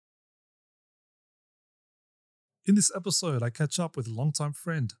In this episode, I catch up with longtime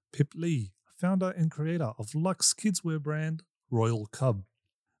friend Pip Lee, founder and creator of luxe kidswear brand Royal Cub.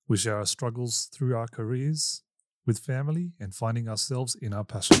 We share our struggles through our careers, with family, and finding ourselves in our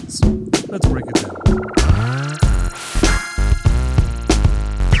passions. Let's break it down.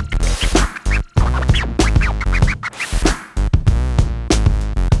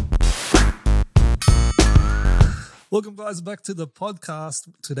 Welcome, guys, back to the podcast.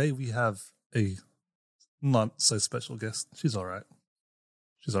 Today we have a not so special guest. She's all right.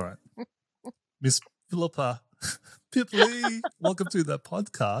 Miss Philippa Pip Lee. Welcome to the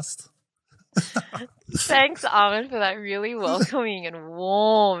podcast. Thanks, Armin, for that really welcoming and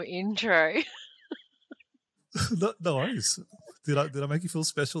warm intro. No worries. Did I make you feel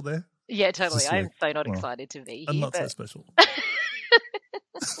special there? Yeah, totally. Just I'm like, so not well, excited to be I'm here. not so special.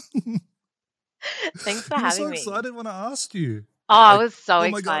 Thanks for You were having so me. excited when I asked you. Oh, I Like, was so oh my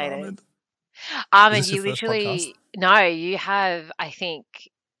God, excited. Armin. Armin, Is this you your first literally, you have, I think,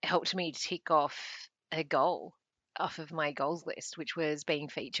 helped me tick off a goal off of my goals list, which was being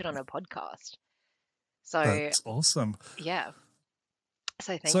featured on a podcast. So, That's awesome. yeah.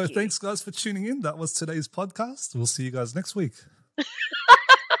 So thank So you. thanks, guys, for tuning in. That was today's podcast. We'll see you guys next week.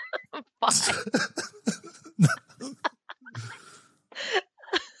 Bye.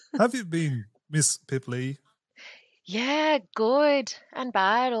 Have you been, Miss Pip Lee? Yeah, good and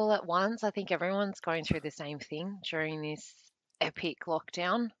bad all at once. I think everyone's going through the same thing during this epic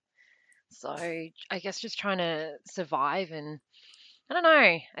lockdown. So I guess just trying to survive, and I don't know.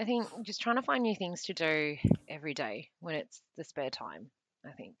 I think just trying to find new things to do every day when it's the spare time,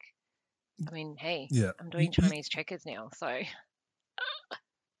 I think. I mean, hey, Yeah. I'm doing Chinese checkers now, so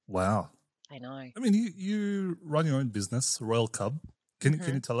Wow. I know. I mean, you run your own business, Royal Cub. Can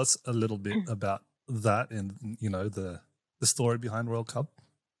you tell us a little bit about that and the story behind Royal Cub?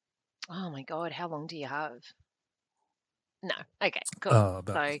 Oh my God, how long do you have? No. Okay, cool.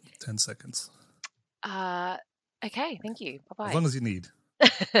 About 10 seconds. Okay, thank you. Bye-bye. As long as you need.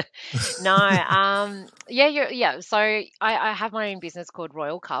 No, yeah. So I have my own business called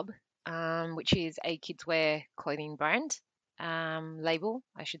Royal Cub, which is a kidswear clothing brand, label,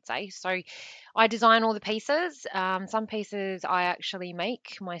 I should say. So I design all the pieces. Some pieces I actually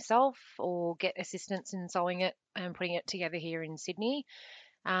make myself or get assistance in sewing it and putting it together here in Sydney.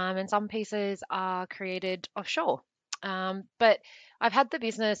 And some pieces are created offshore. But I've had the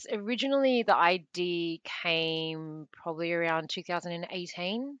business originally, the idea came probably around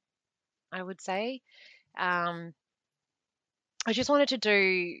 2018, I would say. I just wanted to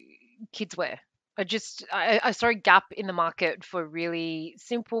do kids wear. I saw a gap in the market for really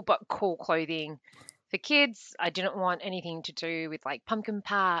simple but cool clothing for kids. I didn't want anything to do with like pumpkin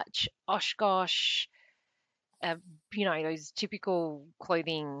patch, Oshkosh, those typical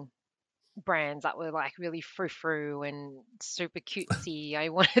clothing brands that were like really frou-frou and super cutesy. I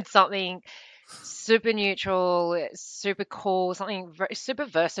wanted something super neutral, super cool, something super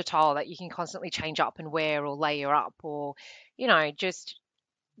versatile that you can constantly change up and wear or layer up, or just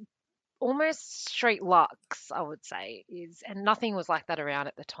almost street luxe, I would say, and nothing was like that around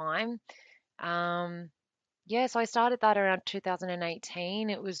at the time. Yeah, so I started that around 2018.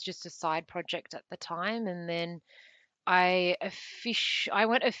 It was just a side project at the time, and then I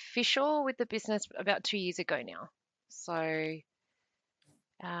went official with the business about 2 years ago now. So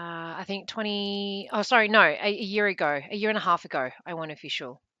I think a year ago, a year and a half ago, I went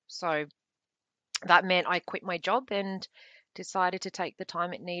official. So that meant I quit my job and decided to take the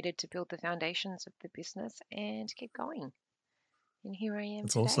time it needed to build the foundations of the business and keep going. And here I am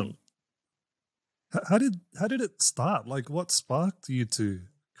That's today. awesome. How did it start? Like, what sparked you to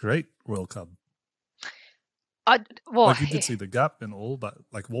create Royal Cub? Well, you did see the gap and all, but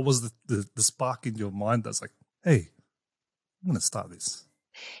like, what was the spark in your mind that's like, hey, I'm going to start this?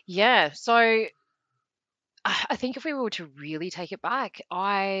 Yeah, so I think if we were to really take it back,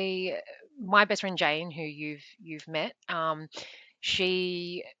 my best friend Jane, who you've met,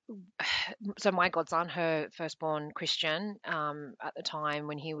 so my godson, her firstborn Christian, at the time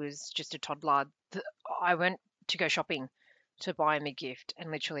when he was just a toddler, I went to go shopping to buy him a gift,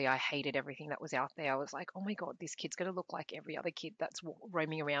 and literally I hated everything that was out there. I was like, oh my God, this kid's going to look like every other kid that's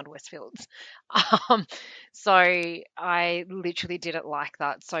roaming around Westfields. So I literally didn't like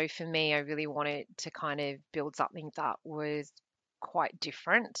that. So for me, I really wanted to kind of build something that was quite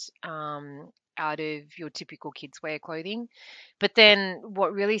different, out of your typical kids wear clothing. But then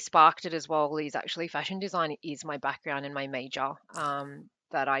what really sparked it as well is actually fashion design is my background and my major,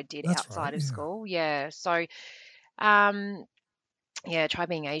 that I did That's outside right, of yeah. school. Yeah. So yeah, try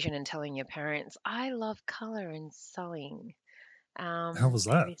being Asian and telling your parents, I love color and sewing. How was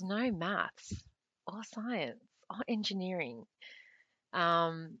There that? is no maths or science oh, engineering.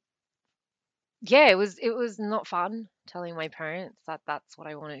 Um, yeah, it was not fun telling my parents that that's what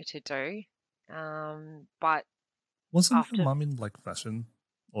I wanted to do. But Wasn't your after mum in like fashion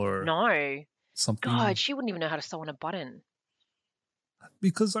or no, God, something? she wouldn't even know how to sew on a button.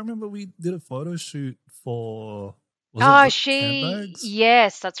 Because I remember we did a photo shoot for, was it Oh, the handbags?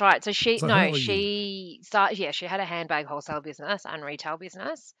 yes, that's right. So she, So how no, are you? she started, yeah, she had a handbag wholesale business and retail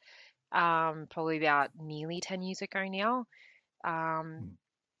business, probably about nearly 10 years ago now. Um, Hmm.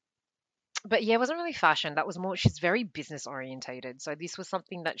 but yeah, it wasn't really fashion. That was more, she's very business orientated. So this was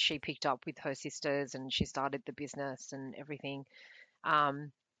something that she picked up with her sisters and she started the business and everything.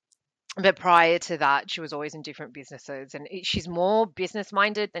 Um, but prior to that, she was always in different businesses and she's more business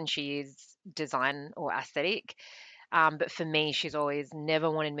minded than she is design or aesthetic. But for me, she's always never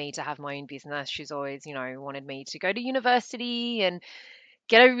wanted me to have my own business. She's always, wanted me to go to university and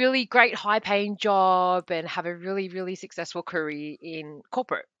get a really great high paying job and have a really, really successful career in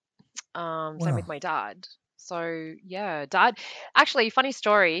corporate. Same with Wow. my dad. So yeah, dad. Actually, funny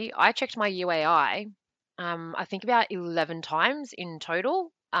story. I checked my UAI. I think about 11 times in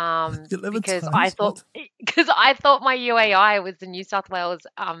total. 11 Because I times? thought What? because I thought my UAI was the New South Wales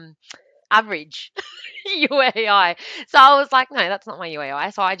average UAI. So I was like, no, that's not my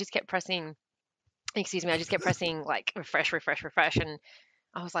UAI. So I just kept pressing. Excuse me. I just kept pressing like refresh, refresh, refresh, and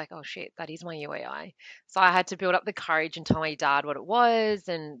I was like, oh shit, that is my UAI. So I had to build up the courage and tell my dad what it was.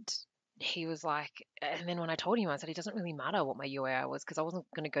 And he was like, and then when I told him, I said, it doesn't really matter what my UAI was because I wasn't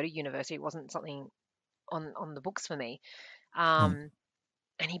going to go to university. It wasn't something on the books for me. Hmm. Um,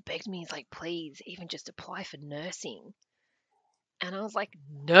 and he begged me, he's like, please, even just apply for nursing. And I was like,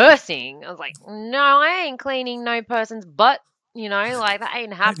 nursing? I was like, no, I ain't cleaning no person's butt. Like that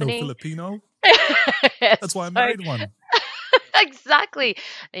ain't I ain't no happening. Filipino. That's why I So married one. exactly.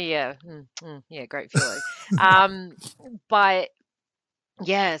 Yeah. Yeah, great feeling. Um, but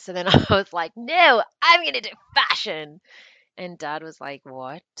yeah, so then I was like, no, I'm gonna do fashion. And dad was like,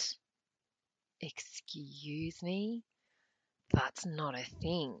 what? Excuse me? That's not a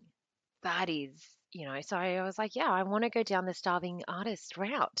thing. That is, so I was like, yeah, I want to go down the starving artist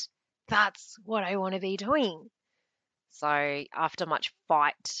route. That's what I want to be doing. So after much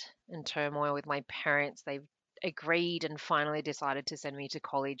fight and turmoil with my parents, they agreed and finally decided to send me to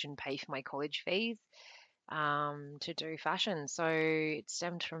college and pay for my college fees to do fashion. So it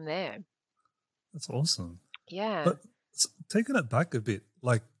stemmed from there. That's awesome. Yeah. But taking it back a bit,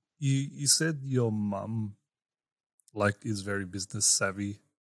 like you said your mum like is very business savvy.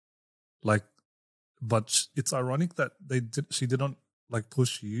 Like, but it's ironic that she didn't like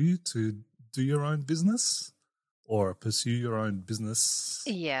push you to do your own business or pursue your own business.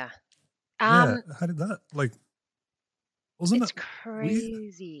 Yeah. Yeah, Um, how did that like? Wasn't it it's weird?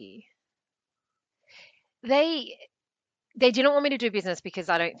 crazy. They they didn't want me to do business because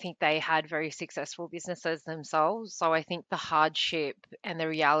I don't think they had very successful businesses themselves. So I think the hardship and the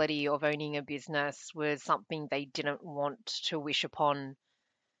reality of owning a business was something they didn't want to wish upon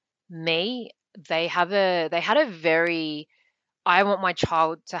me. They had a very I want my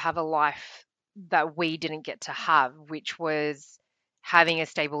child to have a life that we didn't get to have, which was having a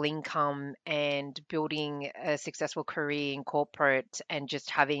stable income and building a successful career in corporate and just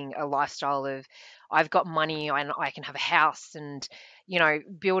having a lifestyle of I've got money and I can have a house and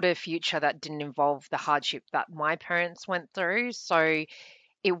build a future that didn't involve the hardship that my parents went through. So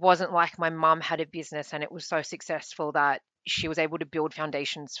it wasn't like my mum had a business and it was so successful that she was able to build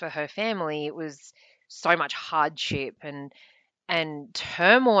foundations for her family. It was so much hardship and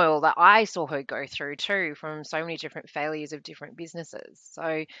turmoil that I saw her go through too from so many different failures of different businesses.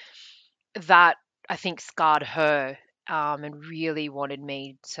 So that I think scarred her and really wanted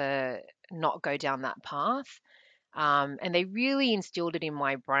me to not go down that path. And they really instilled it in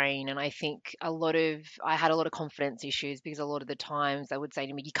my brain. And I think I had a lot of confidence issues because a lot of the times they would say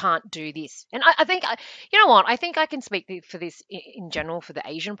to me, you can't do this. And I think, you know what, I think I can speak for this in general for the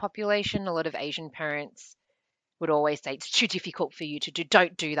Asian population. A lot of Asian parents would always say, it's too difficult for you to do.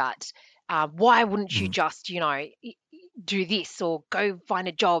 Don't do that. Why wouldn't you Mm. just, do this or go find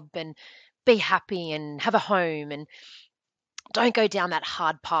a job and be happy and have a home and don't go down that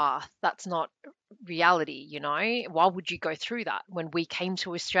hard path. That's not reality. Why would you go through that when we came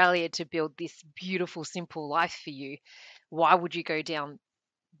to Australia to build this beautiful, simple life for you? Why would you go down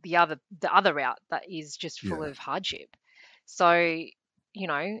the other route that is just full Yeah. of hardship? So,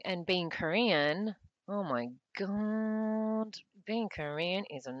 and being Korean, oh my God, being Korean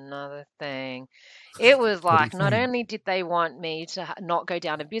is another thing. It was What do you like not mean? only did they want me to not go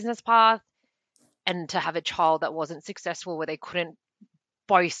down a business path and to have a child that wasn't successful where they couldn't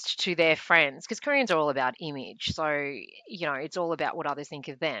boast to their friends because Koreans are all about image. So, it's all about what others think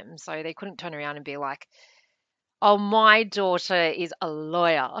of them. So they couldn't turn around and be like, oh, my daughter is a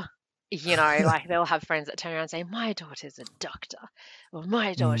lawyer. Like they'll have friends that turn around and say, my daughter's a doctor, or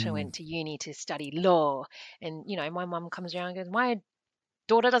my daughter Mm, went to uni to study law. And, my mum comes around and goes, my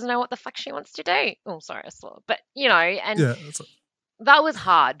daughter doesn't know what the fuck she wants to do. Oh, sorry, I saw. But, and yeah, that was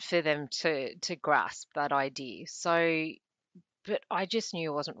hard for them to grasp that idea. So, but I just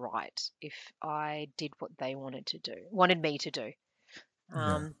knew it wasn't right if I did what they wanted me to do.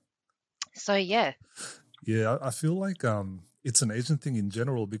 yeah, Um, so yeah, yeah. I feel like it's an Asian thing in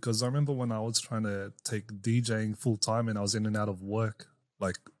general because I remember when I was trying to take DJing full time and I was in and out of work,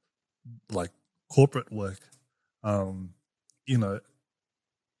 like like corporate work. Um, you know,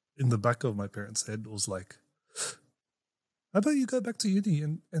 in the back of my parents' head was like, how about you go back to uni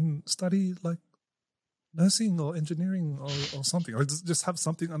and study like nursing or engineering or something, or just have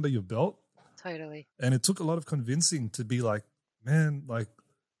something under your belt. totally. And it took a lot of convincing to be like, man, like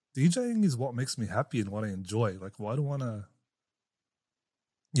DJing is what makes me happy and what I enjoy. Like, why do I want to,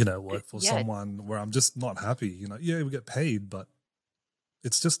 work for Yeah, someone where I'm just not happy? Yeah, we get paid, but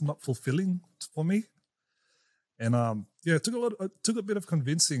it's just not fulfilling for me. And yeah, it took a bit of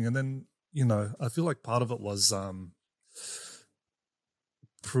convincing, and then I feel like part of it was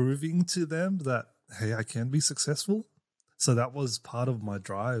proving to them that hey, I can be successful. So that was part of my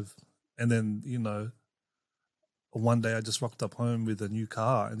drive. And then one day I just rocked up home with a new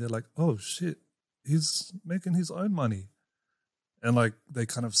car, and they're like, "Oh shit, he's making his own money." And like they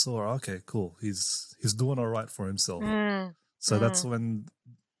kind of saw, okay, cool, he's doing all right for himself. mm, So that's mm. when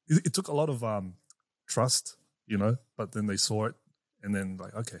it took a lot of trust, but then they saw it, and then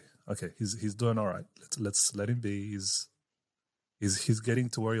like, okay, he's doing all right. Let's let him be. He's getting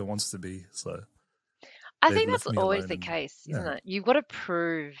to where he wants to be. So I they've think left that's me always alone, the and case, isn't yeah, it? You've got to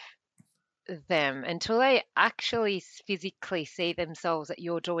prove them until they actually physically see themselves that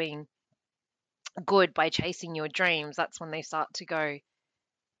you're doing good by chasing your dreams. That's when they start to go,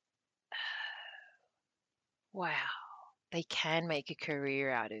 wow, they can make a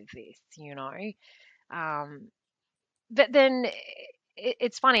career out of this. Um, but then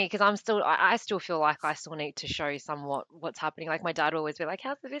it's funny because I still feel like I still need to show somewhat what's happening. Like my dad will always be like,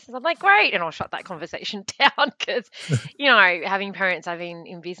 "How's the business?" I'm like, "Great," and I'll shut that conversation down because, having parents, I've been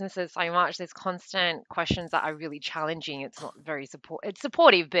in businesses so much. There's constant questions that are really challenging. It's not very It's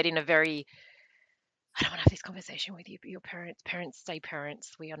supportive, but in a very I don't want to have this conversation with you, but your parents. Parents stay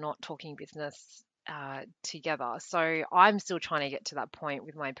parents. We are not talking business together. So I'm still trying to get to that point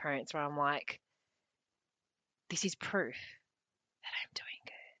with my parents where I'm like, this is proof that I'm doing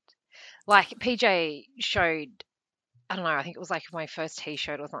good. Like PJ showed, I don't know, I think it was like my first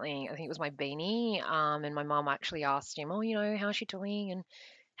t-shirt or something. I think it was my beanie. And my mum actually asked him, oh, how's she doing and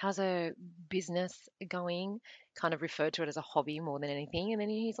how's her business going? Kind of referred to it as a hobby more than anything. And then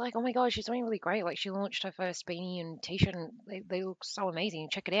he's like, oh my God, she's doing really great. Like she launched her first beanie and t-shirt and they look so amazing.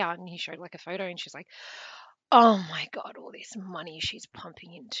 Check it out. And he showed like a photo and she's like, oh my God, all this money she's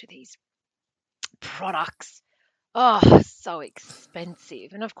pumping into these products. Oh, so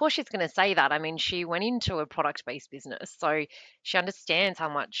expensive. And of course, she's going to say that. I mean, she went into a product based business, so she understands how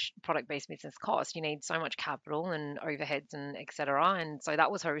much product based business costs. You need so much capital and overheads and etc. And so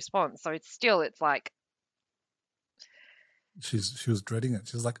that was her response. So it's like, she was dreading it.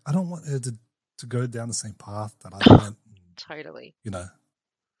 She was like, I don't want her to go down the same path that I went. totally. You know,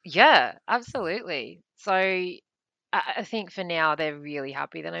 Yeah, absolutely. So I think for now, they're really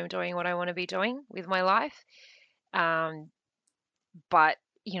happy that I'm doing what I want to be doing with my life. Um, But,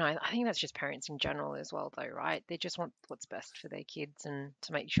 I think that's just parents in general as well, though, right? They just want what's best for their kids and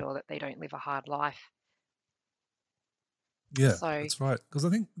to make sure that they don't live a hard life. yeah, So, that's right. Because I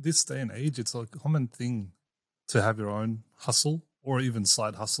think this day and age, it's a common thing to have your own hustle or even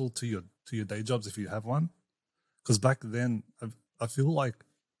side hustle to your day jobs if you have one. Because back then, I feel like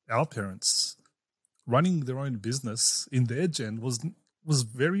our parents running their own business in their gen was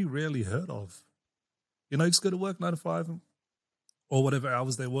very rarely heard of. Just go to work 9 to 5 or whatever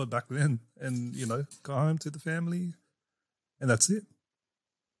hours they were back then, and go home to the family, and that's it.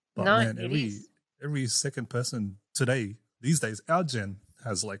 But no, man, it is. every second person today these days, our gen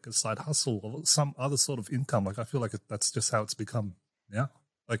has like a side hustle or some other sort of income. Like I feel like that's just how it's become now.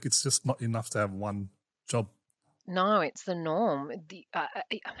 Like it's just not enough to have one job. No, it's the norm. I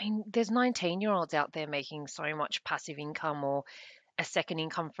mean, there's 19-year-olds out there making so much passive income or a second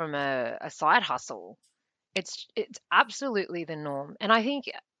income from a side hustle. It's absolutely the norm. And I think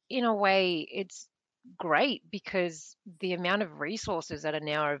in a way it's great because the amount of resources that are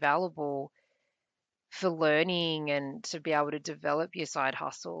now available for learning and to be able to develop your side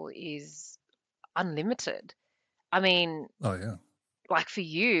hustle is unlimited. I mean, Oh yeah. like for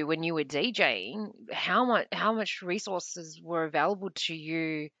you when you were DJing, how much resources were available to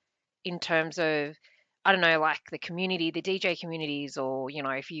you in terms of, I don't know, like the community, the DJ communities, or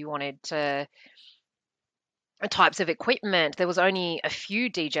if you wanted to types of equipment, there was only a few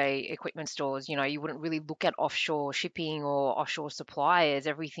DJ equipment stores. You wouldn't really look at offshore shipping or offshore suppliers.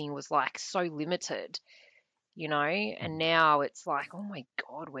 Everything was like so limited, and now it's like, oh my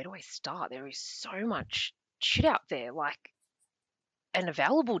God, where do I start? There is so much shit out there, like, and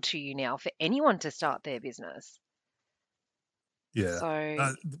available to you now for anyone to start their business. Yeah.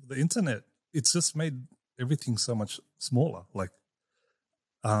 So, The internet, it's just made everything so much smaller. Like,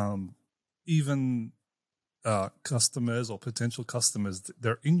 um, even customers or potential customers,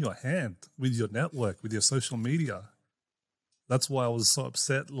 they're in your hand with your network, with your social media. That's why I was so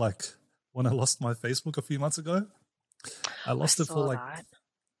upset. Like when I lost my Facebook a few months ago, I I lost it for saw like, that.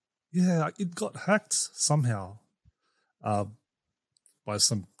 yeah, it got hacked somehow uh, by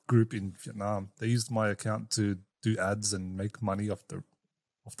some group in Vietnam. They used my account to do ads and make money off the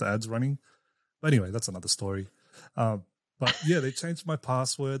ads running. But anyway, that's another story. Uh, but yeah, they changed my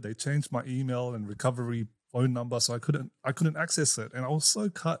password. They changed my email and recovery phone number, so I couldn't access it, and I was so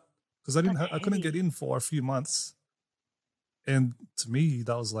cut because That's I couldn't get heavy. in for a few months. And to me,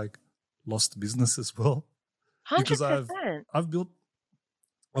 that was like lost business as well because 100%. I've built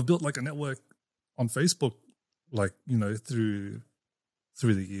I've built like a network on Facebook, like through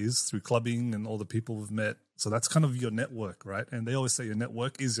the years, through clubbing and all the people we've met. So that's kind of your network, right? And they always say your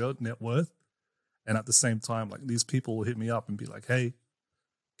network is your net worth. And at the same time, like these people will hit me up and be like, "Hey,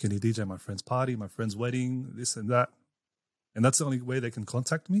 can you DJ my friend's party, my friend's wedding, this and that?" And that's the only way they can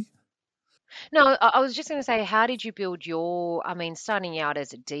contact me. No, I was just going to say, how did you build I mean, starting out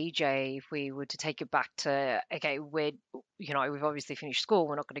as a DJ, if we were to take it back to, okay, we've obviously finished school,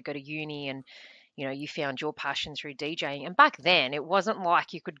 we're not going to go to uni, and, you found your passion through DJing. And back then, it wasn't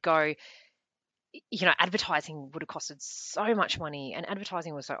like you could go, advertising would have costed so much money, and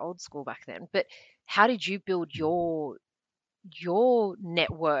advertising was so old school back then. But how did you build your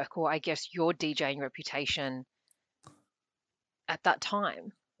network, or I guess your DJing reputation at that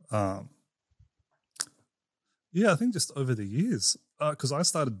time? Um, yeah, I think just over the years, because I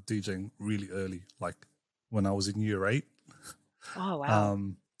started DJing really early, like when I was in year 8. Oh, wow.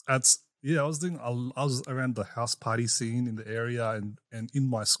 Um, that's yeah, I was around the house party scene in the area, and in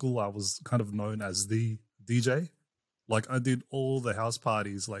my school, I was kind of known as the DJ. Like I did all the house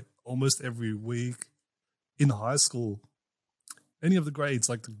parties, like almost every week in high school. Any of the grades,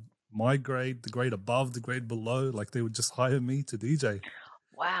 like my grade, the grade above, the grade below, like they would just hire me to DJ, and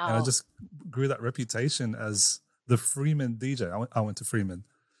I Wow. just grew that reputation as the Freeman DJ. I went to Freeman,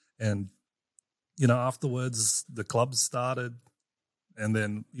 and afterwards the club started, and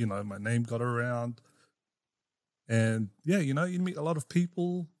then my name got around, and yeah, you meet a lot of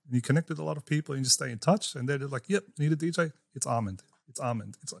people, and you connect with a lot of people, and you just stay in touch, and they're like, "Yep, need a DJ? It's Armand. It's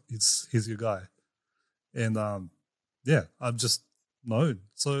Armand. It's he's your guy." And yeah, I've just known.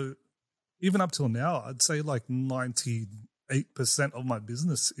 So even up till now, I'd say like 98% of my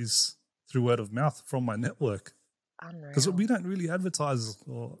business is through word of mouth from my network, because we Unreal. don't really advertise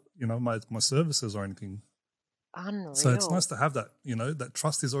or my services or anything. So it's Unreal. nice to have that. That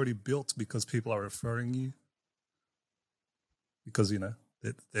trust is already built because people are referring you, because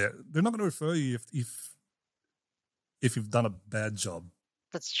they're not going to refer you if you've done a bad job.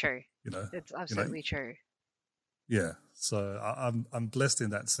 That's true. You know, It's you know, absolutely true. yeah. So I'm blessed in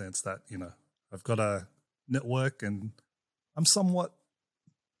that sense that I've got a network, and I'm somewhat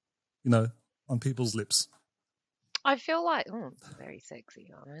on people's lips. I feel like, very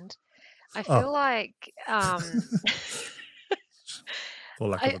sexy, Almond. I Oh, feel like, for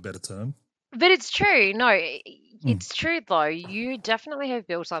lack of I, a better term. but it's true. No, Mm. it's true though. You definitely have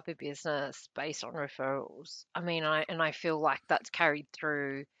built up a business based on referrals. I mean, I feel like that's carried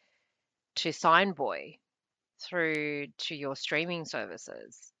through to Signboy, through to your streaming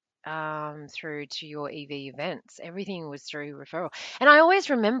services, through to your EV events. Everything was through referral. And I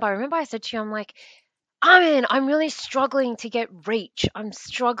remember I said to you, I'm like, I mean, I'm really struggling to get reach. I'm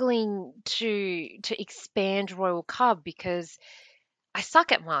struggling to expand Royal Cub because I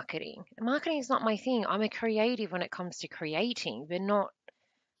suck at marketing. Marketing is not my thing. I'm a creative when it comes to creating, but not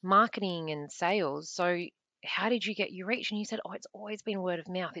marketing and sales. So how did you get your reach? And you said, oh, it's always been word of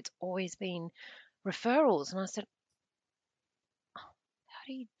mouth. It's always been referrals. And I said, how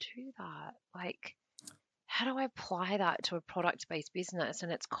do you do that? Like, how do I apply that to a product-based business?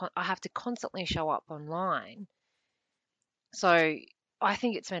 And I have to constantly show up online. So I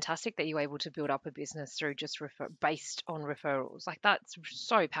think it's fantastic that you're able to build up a business through just based on referrals. Like that's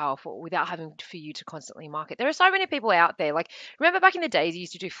so powerful without having for you to constantly market. There are so many people out there. Like remember back in the days you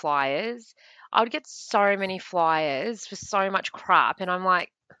used to do flyers. I would get so many flyers for so much crap, and I'm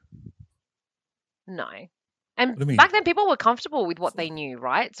like, no. And What do you mean? back then people were comfortable with what they knew,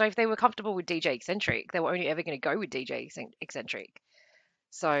 right? So if they were comfortable with DJ Xcentrik, they were only ever going to go with DJ Xcentrik.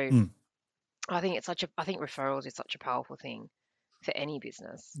 So Mm, I think referrals is such a powerful thing for any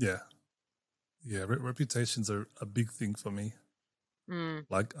business. yeah. Yeah, reputations are a big thing for me. Mm,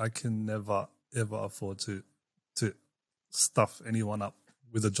 Like I can never ever afford to stuff anyone up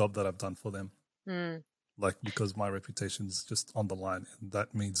with a job that I've done for them. mm. Like because my reputation's just on the line, and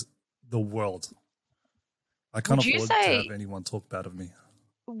that means the world. I can't Would you afford to have say, anyone talk bad of me.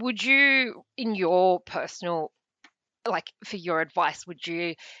 would you, in your personal, like for your advice, would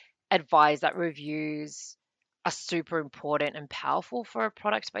you advise that reviews are super important and powerful for a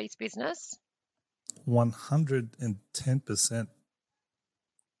product-based business? 110%.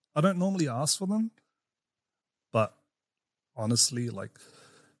 I don't normally ask for them, but honestly, like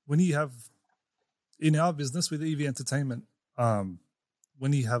when you have in our business with EV Entertainment,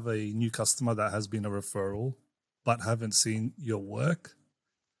 when you have a new customer that has been a referral but haven't seen your work,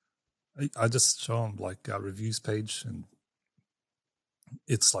 I just show them like our reviews page, and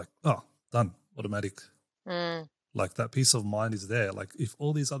it's like, oh, done, automatic. Mm, Like that peace of mind is there. Like if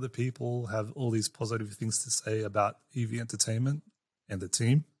all these other people have all these positive things to say about EV Entertainment and the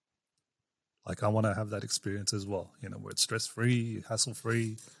team, like I want to have that experience as well. You know, where it's stress free, hassle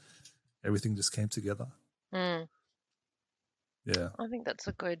free, everything just came together. mm. Yeah, I think that's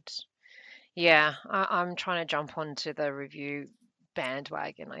a good, yeah, I'm trying to jump onto the review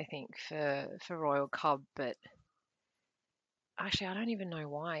bandwagon, I think, for Royal Cub, but actually, I don't even know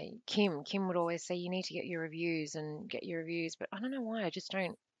why. Kim would always say you need to get your reviews and get your reviews, but I don't know why. I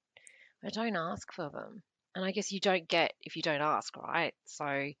don't ask for them. And I guess you don't get if you don't ask, right? So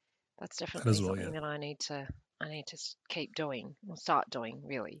that's that definitely as well. Yeah, something that I need to keep doing or start doing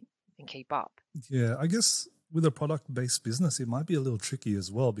really and keep up. yeah. I guess with a product based business, it might be a little tricky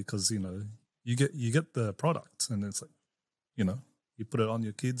as well because you get the product and it's like you put it on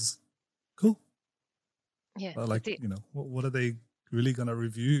your kids, cool. Yeah, But like that's it. what are they really gonna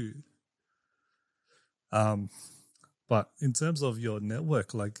review? Um, but in terms of your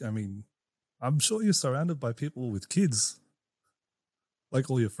network, like I mean, I'm sure you're surrounded by people with kids, like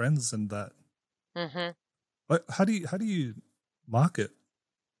all your friends and that. Hmm. Like, how do you market?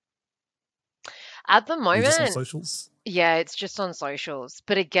 At the Are you just on moment, socials? yeah, it's just on socials.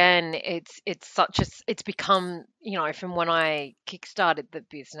 But again, it's such a it's become, from when I kickstarted the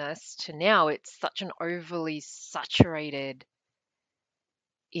business to now, it's such an overly saturated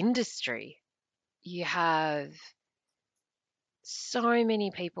industry. You have so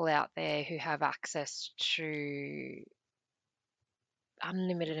many people out there who have access to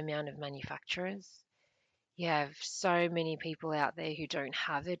unlimited amount of manufacturers. You have so many people out there who don't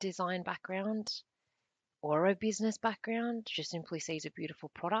have a design background or a business background, just simply sees a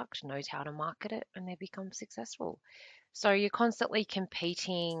beautiful product, knows how to market it, and they become successful. So you're constantly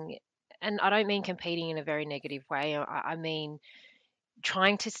competing, and I don't mean competing in a very negative way. I mean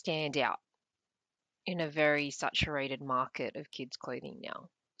trying to stand out in a very saturated market of kids clothing now.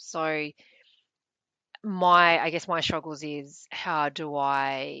 So I guess my struggles is how do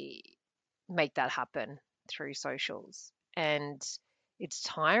I make that happen through socials? And it's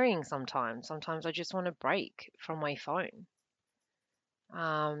tiring sometimes. Sometimes I just want to break from my phone.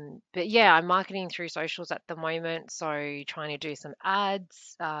 But yeah, I'm marketing through socials at the moment. So trying to do some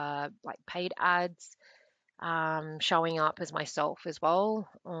ads, like paid ads, showing up as myself as well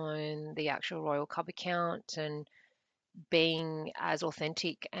on the actual Royal Cub account and being as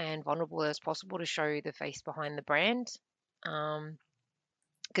authentic and vulnerable as possible to show the face behind the brand. Um,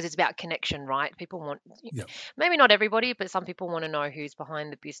 because it's about connection, right? People want, Yeah, maybe not everybody, but some people want to know who's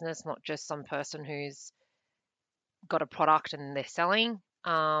behind the business, not just some person who's got a product and they're selling.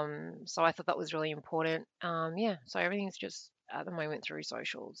 So I thought that was really important. Yeah, so everything's just at the moment through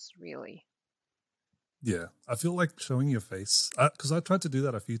socials, really. yeah. I feel like showing your face because I tried to do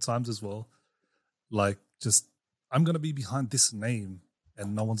that a few times as well. Like, just I'm gonna be behind this name,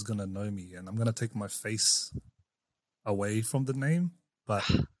 and no one's gonna know me, and I'm gonna take my face away from the name. But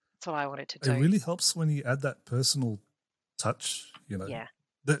That's what I wanted to it do. really helps when you add that personal touch. Yeah.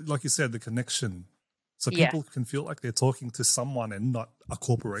 That, like you said, the connection, so Yeah. people can feel like they're talking to someone and not a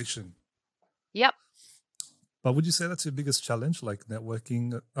corporation. Yep. But would you say that's your biggest challenge, like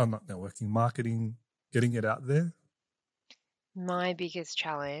networking? Not networking, marketing, getting it out there. My biggest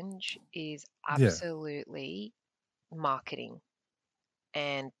challenge is Yeah, absolutely marketing.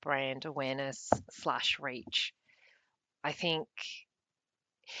 and brand awareness slash reach. I think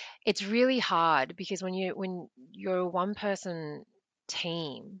it's really hard because when you're a one person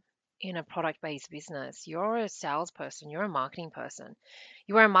team in a product based business, you're a salesperson, you're a marketing person.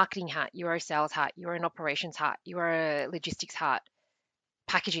 You wear a marketing hat, you wear a sales hat, you wear an operations hat, you wear a logistics hat,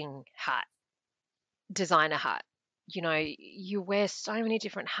 packaging hat, designer hat. You wear so many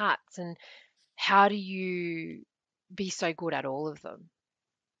different hats, and how do you be so good at all of them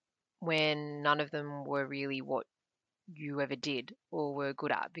when none of them were really what you ever did or were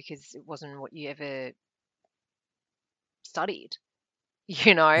good at because it wasn't what you ever studied,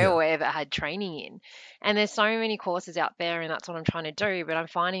 Yeah. or ever had training in. And there's so many courses out there, and that's what I'm trying to do. But I'm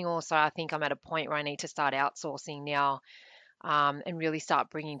finding also, I think I'm at a point where I need to start outsourcing now, and really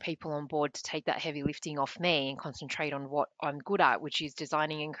start bringing people on board to take that heavy lifting off me and concentrate on what I'm good at, which is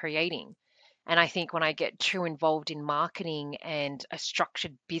designing and creating. And I think when I get too involved in marketing and a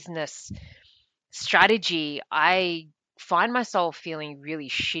structured business strategy, I find myself feeling really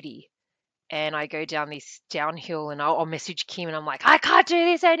shitty, and I go down this downhill, and I'll message Kim and I'm like, I can't do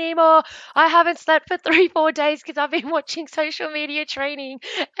this anymore. I haven't slept for 3, 4 days because I've been watching social media training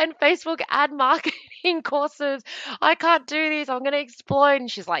and Facebook ad marketing courses. I can't do this. I'm going to explode. And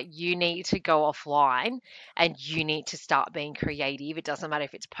she's like, you need to go offline and you need to start being creative. It doesn't matter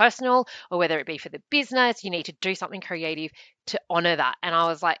if it's personal or whether it be for the business. You need to do something creative to honor that. And I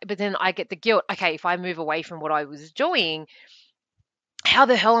was like, but then I get the guilt. Okay, if I move away from what I was doing, how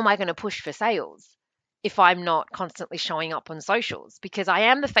the hell am I going to push for sales if I'm not constantly showing up on socials? Because I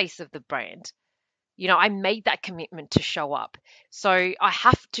am the face of the brand. I made that commitment to show up. So I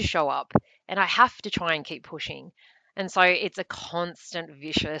have to show up and I have to try and keep pushing. And so it's a constant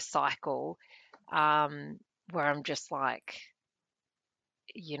vicious cycle, where I'm just like,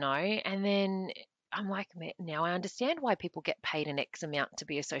 and then I'm like, now I understand why people get paid an X amount to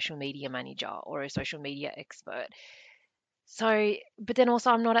be a social media manager or a social media expert. So, but then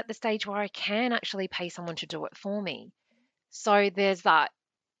also I'm not at the stage where I can actually pay someone to do it for me. So there's that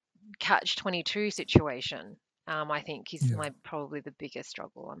catch 22 situation. I think is Yeah. my probably the biggest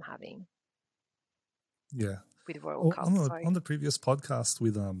struggle I'm having Yeah. with Royal Oh, Cub. So on the previous podcast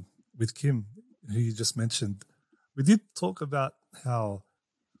with Kim, who you just mentioned, we did talk about how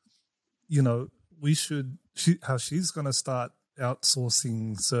you know how she's going to start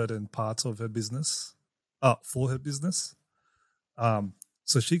outsourcing certain parts of her business, for her business,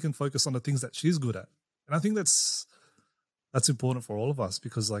 so she can focus on the things that she's good at. And I think that's important for all of us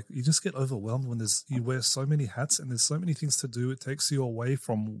because like you just get overwhelmed when you wear so many hats and there's so many things to do. It takes you away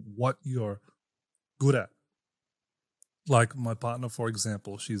from what you're good at. Like my partner, for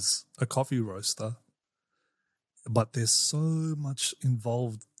example, she's a coffee roaster, but there's so much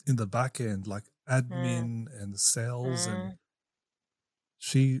involved in the back end, like mm, admin and sales, and mm,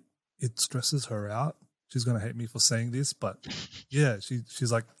 she it stresses her out. She's gonna hate me for saying this, but yeah,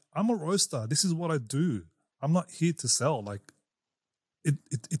 she's like, I'm a roaster. This is what I do. I'm not here to sell. Like it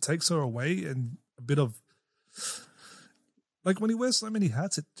takes her away and a bit of like when you wear so many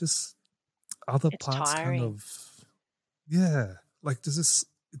hats, it just other it's parts kind tiring. of yeah. Like there's this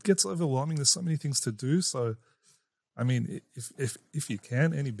it gets overwhelming. There's so many things to do. So I mean, if you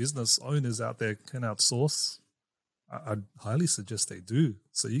can, any business owners out there can outsource. I'd highly suggest they do,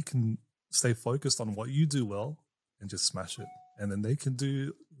 so you can stay focused on what you do well and just smash it, and then they can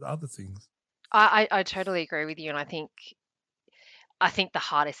do the other things. I totally agree with you, and I think the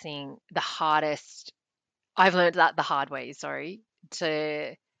hardest I've learned that the hard way. Sorry,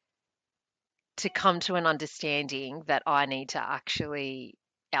 to come to an understanding that I need to actually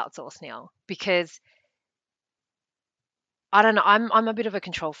outsource now because I don't know. I'm a bit of a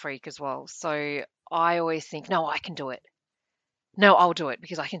control freak as well. So I always think, no, I can do it. No, I'll do it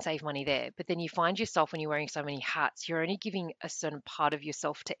because I can save money there. But then you find yourself when you're wearing so many hats, you're only giving a certain part of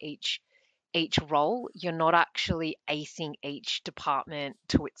yourself to each role. You're not actually acing each department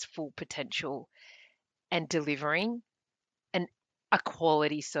to its full potential and delivering an a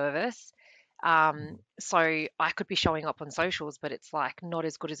quality service. So I could be showing up on socials, but it's like not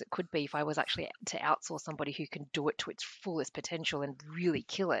as good as it could be if I was actually to outsource somebody who can do it to its fullest potential and really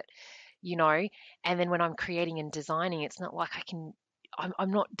kill it, you know? And then when I'm creating and designing, it's not like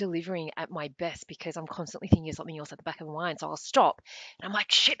I'm not delivering at my best because I'm constantly thinking of something else at the back of my mind. So I'll stop and I'm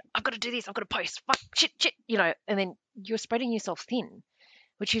like, shit, I've got to do this. I've got to post. Fuck, shit, and then you're spreading yourself thin,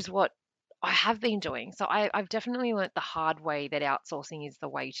 which is what I have been doing. So I've definitely learnt the hard way that outsourcing is the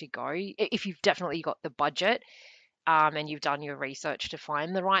way to go. If you've definitely got the budget, and you've done your research to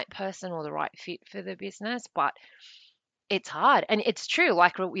find the right person or the right fit for the business. But it's hard. And it's true,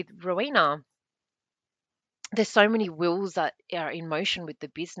 like with Rowena, there's so many wheels that are in motion with the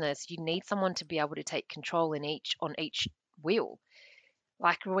business. You need someone to be able to take control in each wheel.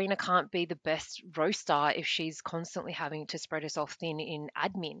 Like Rowena can't be the best roaster if she's constantly having to spread herself thin in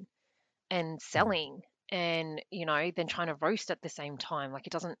admin and Mm. selling and, then trying to roast at the same time. Like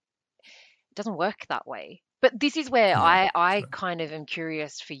it doesn't work that way. But this is where Yeah, that's I right. kind of am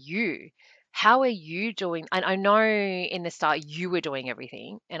curious for you. How are you doing? And I know in the start you were doing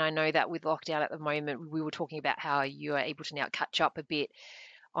everything, and I know that with lockdown at the moment, we were talking about how you are able to now catch up a bit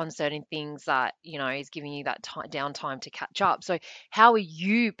on certain things that is giving you that downtime to catch up. So how are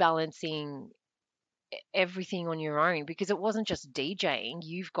you balancing everything on your own? Because it wasn't just DJing,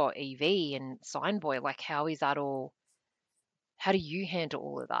 you've got EV and Signboy. Like how is that all? How do you handle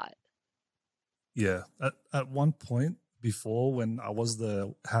all of that? Yeah. At one point before, when I was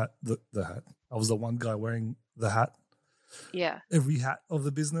the hat, I was the one guy wearing the hat, Yeah. every hat of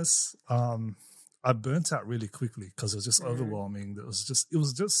the business. I burnt out really quickly because it was just Mm, overwhelming. It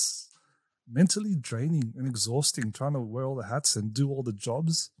was just mentally draining and exhausting trying to wear all the hats and do all the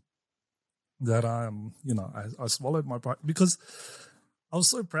jobs that I swallowed my pride because I was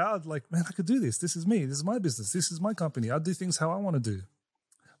so proud. Like, man, I could do this. This is me. This is my business. This is my company. I do things how I want to do.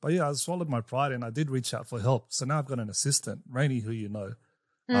 But yeah, I swallowed my pride and I did reach out for help. So now I've got an assistant, Rainey, who you know,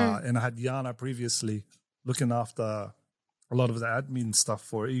 mm, and I had Yana previously looking after a lot of the admin stuff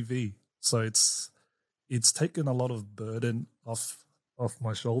for EV. So it's taken a lot of burden off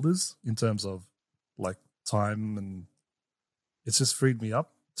my shoulders in terms of like time, and it's just freed me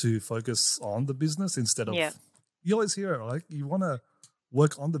up to focus on the business instead yeah. of, you always hear it, like you want to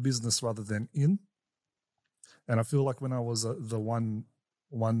work on the business rather than in. And I feel like when I was the one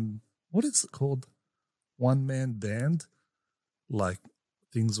what is it called, one man band, like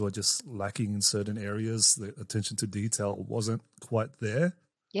things were just lacking in certain areas. The attention to detail wasn't quite there.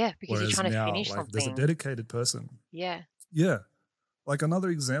 Yeah, because you're Whereas trying to now, finish like there's a something. dedicated person. Yeah. Yeah. Like another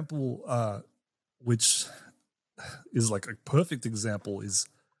example, which is like a perfect example, is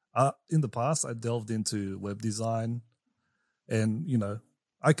in the past I delved into web design, and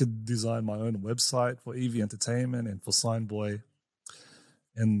I could design my own website for EV Entertainment and for Signboy,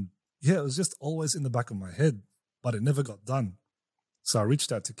 and yeah, it was just always in the back of my head, but it never got done. So I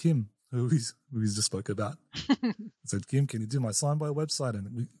reached out to Kim, who we just spoke about. I said, Kim, can you do my Signboy website?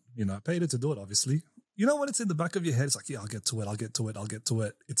 And I paid her to do it. Obviously, when it's in the back of your head, it's like, yeah, I'll get to it. I'll get to it. I'll get to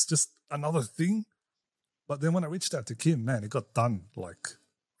it. It's just another thing. But then when I reached out to Kim, man, it got done like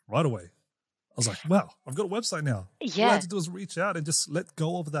right away. I was like, wow, I've got a website now. All I had Yeah. to do was reach out and just let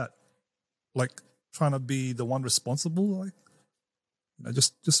go of that, like trying to be the one responsible. Like,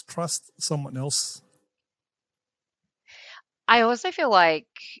 just trust someone else. I also feel like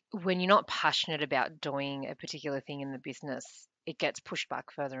when you're not passionate about doing a particular thing in the business, it gets pushed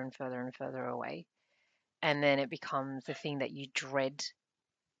back further and further and further away. And then it becomes a thing that you dread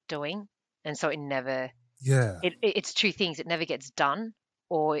doing. And so Yeah, it's two things. It never gets done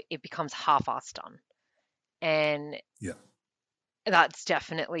or it becomes half-assed done. And yeah, that's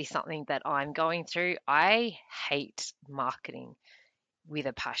definitely something that I'm going through. I hate marketing with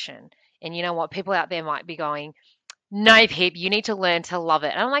a passion. And you know what? People out there might be going, no, Pip, you need to learn to love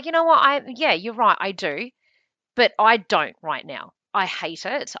it. And I'm like, you know what? Yeah, you're right. I do, but I don't right now. I hate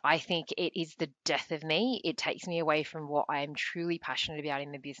it. I think it is the death of me. It takes me away from what I am truly passionate about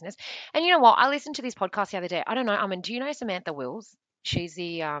in the business. And you know what? I listened to this podcast the other day. I don't know. I mean, do you know Samantha Wills? She's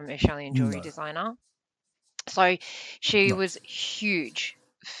the Australian jewelry no, designer. So she no, was huge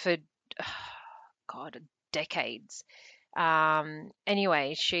for God, decades.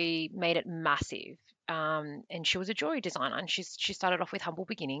 Anyway, she made it massive. And she was a jewelry designer, and she started off with humble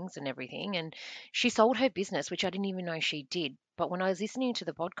beginnings and everything, and she sold her business, which I didn't even know she did. But when I was listening to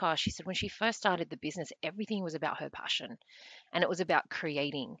the podcast, she said when she first started the business, everything was about her passion, and it was about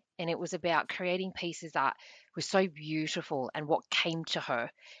creating, and it was about creating pieces that were so beautiful and what came to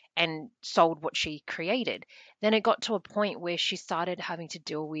her, and sold what she created. Then it got to a point where she started having to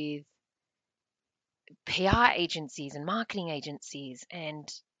deal with PR agencies and marketing agencies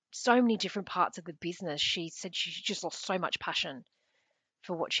and so many different parts of the business. She said she just lost so much passion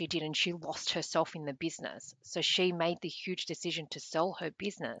for what she did and she lost herself in the business. So she made the huge decision to sell her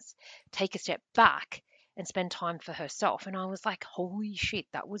business, take a step back, and spend time for herself. And I was like, holy shit,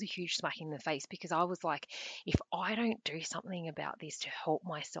 that was a huge smack in the face because I was like, if I don't do something about this to help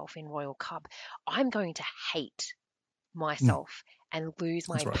myself in Royal Cub, I'm going to hate mm, myself and lose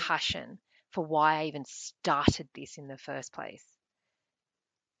that's my right. passion for why I even started this in the first place,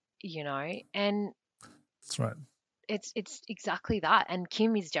 And That's right. it's exactly that. And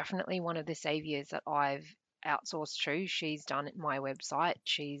Kim is definitely one of the saviors that I've outsourced to. She's done my website.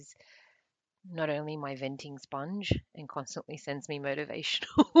 She's not only my venting sponge and constantly sends me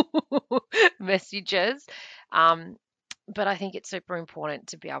motivational messages, um, but I think it's super important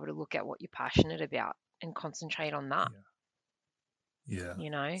to be able to look at what you're passionate about and concentrate on that, Yeah. Yeah. you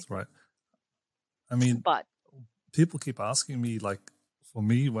know? That's right. I mean, But people keep asking me, like, for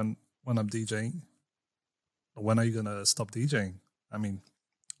me, when I'm DJing, when are you gonna stop DJing? I mean,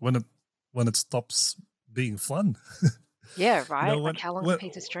 when it when it stops being fun. yeah, You know, right? Like how long's a when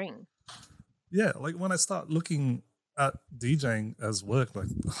piece of string? yeah, like when I start looking at DJing as work, like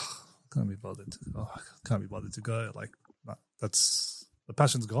can't be bothered to go. Like that's the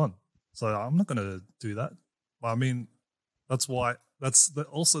passion's gone. So I'm not gonna do that. I mean, that's why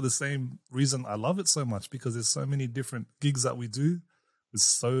also the same reason I love it so much, because there's so many different gigs that we do with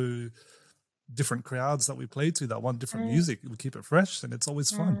so different crowds that we play to that want different Mm, music. We keep it fresh and it's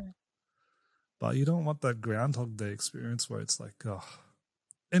always fun. mm, But you don't want that Groundhog Day experience where it's like, oh,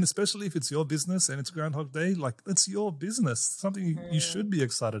 and especially if it's your business and it's Groundhog Day, like it's your business, something you should mm. be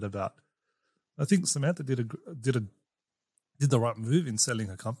excited about. I think Samantha did the right move in selling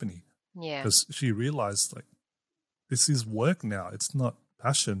her company, Yeah, because she realized, like, this is work now. It's not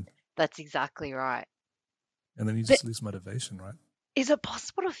passion, that's exactly right. and then you But just lose motivation, right? is it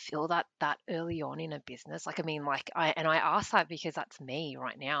possible to feel that early on in a business? Like, I mean, like I ask that because that's me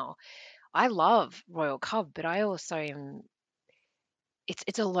right now. I love Royal Cub, but I also am.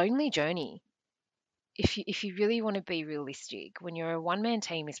 It's a lonely journey. If you really want to be realistic, when you're a one man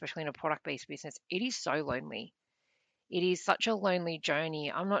team, especially in a product based business, it is so lonely. It is such a lonely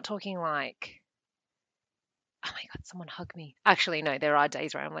journey. I'm not talking like, oh my God, someone hug me. Actually, no, there are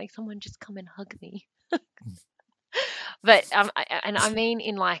days where I'm like, someone just come and hug me. But and I mean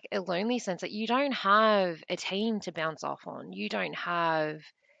in like a lonely sense that you don't have a team to bounce off on. You don't have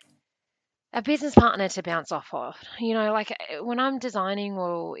a business partner to bounce off of. You know, like when I'm designing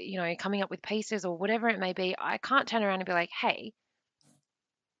or, coming up with pieces or whatever it may be, I can't turn around and be like, hey,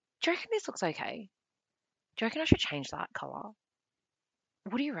 do you reckon this looks okay? Do you reckon I should change that color?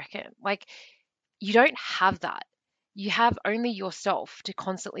 What do you reckon? Like, you don't have that. You have only yourself to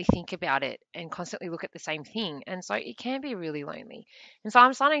constantly think about it and constantly look at the same thing. And so it can be really lonely. And so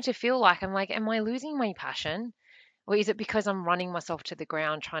I'm starting to feel like I'm like, am I losing my passion? Or is it because I'm running myself to the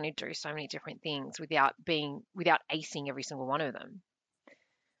ground trying to do so many different things without acing every single one of them?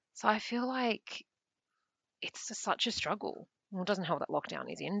 So I feel like it's just such a struggle. Well, it doesn't help that lockdown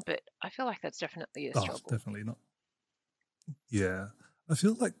is in, but I feel like that's definitely a Oh, struggle. definitely not. Yeah, I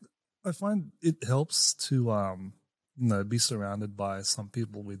feel like I find it helps to be surrounded by some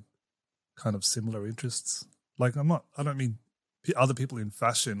people with kind of similar interests. Like I don't mean other people in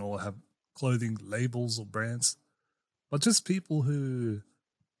fashion or have clothing labels or brands, but just people who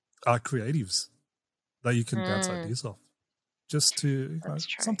are creatives that you can bounce Mm, ideas off. Just to, that's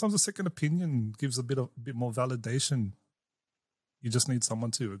true. sometimes a second opinion gives a bit more validation. You just need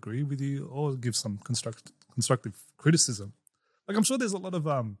someone to agree with you or give some constructive criticism. Like, I'm sure there's a lot of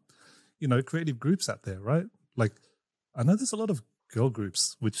creative groups out there, right? Like, I know there's a lot of girl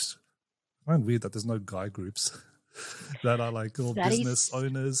groups, which I find weird that there's no guy groups that are like all That business is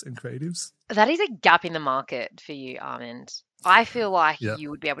owners and creatives. that is a gap in the market for you, Armand. I feel like Yeah. you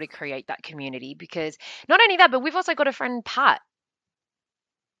would be able to create that community because not only that, but we've also got a friend, Pat,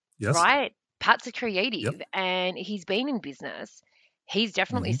 Yes. right? Pat's a Yep. creative and he's been in business. He's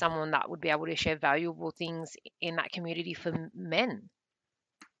definitely Mm-hmm. someone that would be able to share valuable things in that community for men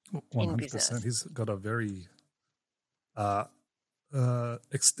in 100%. business. He's got a very uh,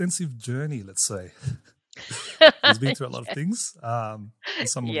 extensive journey, let's say. He's been through a lot of things,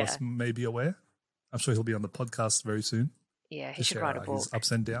 as some of Yeah. us may be aware. I'm sure he'll be on the podcast very soon Yeah, he to should share write a his book.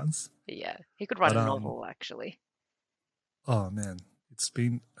 ups and downs. Yeah. He could write But a novel actually. oh man, it's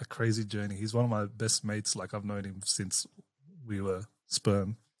been a crazy journey. He's one of my best mates. Like, I've known him since we were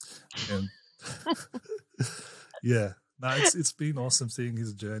sperm, and yeah, no, it's been awesome seeing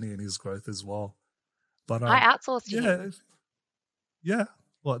his journey and his growth as well. But I outsourced to yeah, him. yeah.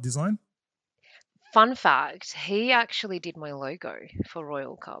 What design? Fun fact, he actually did my logo for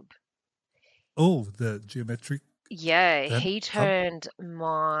Royal Cub. Oh, the geometric Yeah, pen he hub. turned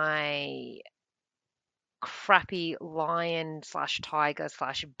my crappy lion slash tiger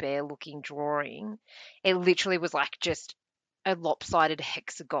slash bear looking drawing. It literally was like just a lopsided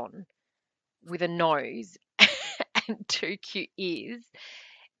hexagon with a nose and two cute ears.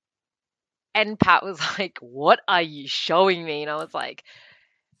 And Pat was like, "What are you showing me?" And I was like,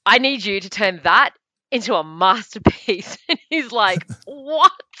 "I need you to turn that into a masterpiece." And he's like,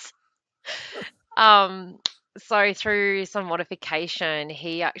 "What?" Um, so through some modification,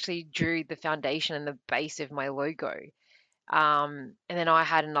 he actually drew the foundation and the base of my logo. And then I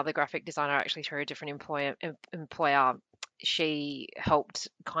had another graphic designer actually through a different employer. She helped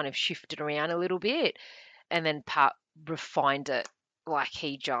kind of shift it around a little bit, and then Pat refined it. Like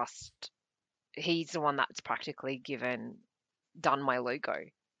he's the one that's practically done my logo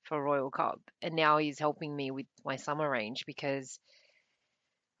for Royal Cub, and now he's helping me with my summer range because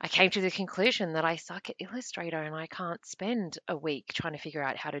I came to the conclusion that I suck at Illustrator and I can't spend a week trying to figure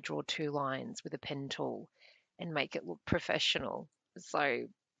out how to draw two lines with a pen tool and make it look professional. So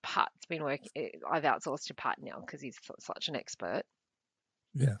Pat's been working. I've outsourced to Pat now because he's such an expert.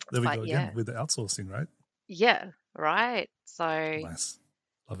 Yeah, there we But go again with the outsourcing, right? yeah, right. So Nice.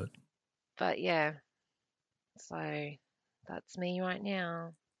 Love it. but yeah, so that's me right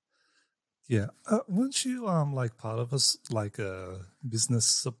now. Yeah. Weren't you like part of like a business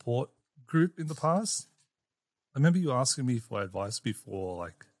support group in the past? I remember you asking me for advice before,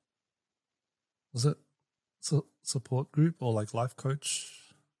 like, was it support group or like life coach?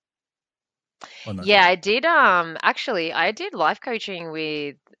 Oh no. Yeah, I did. Actually, I did life coaching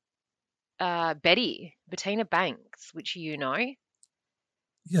with Bettina Banks, which you know.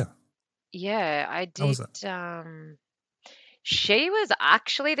 Yeah. Yeah, I How was did. that? She was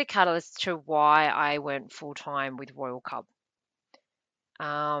actually the catalyst to why I went full time with Royal Cub.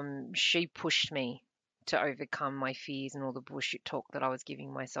 She pushed me to overcome my fears and all the bullshit talk that I was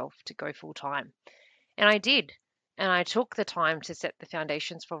giving myself to go full time. And I did. And I took the time to set the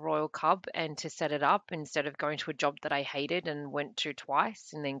foundations for Royal Cub and to set it up instead of going to a job that I hated and went to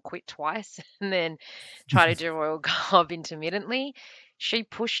twice and then quit twice and then try to do Royal Cub intermittently. She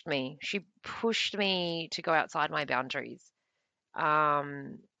pushed me. She pushed me to go outside my boundaries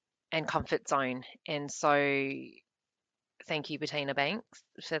um, and comfort zone. And so thank you, Bettina Banks,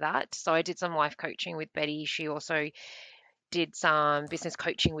 for that. So I did some life coaching with Betty. She also did some business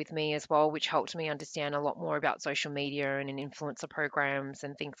coaching with me as well, which helped me understand a lot more about social media and influencer programs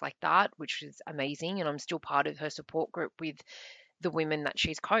and things like that, which is amazing. And I'm still part of her support group with the women that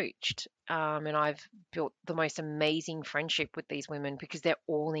she's coached. And I've built the most amazing friendship with these women because they're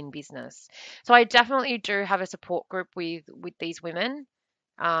all in business. So I definitely do have a support group with these women,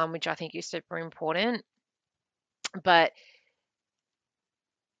 which I think is super important. But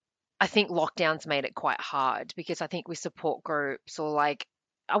I think lockdowns made it quite hard because I think with support groups or like,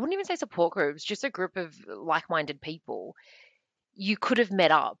 I wouldn't even say support groups, just a group of like minded people, you could have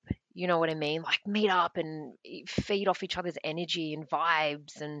met up. You know what I mean? Like meet up and feed off each other's energy and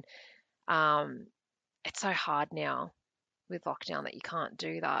vibes. And um, it's so hard now with lockdown that you can't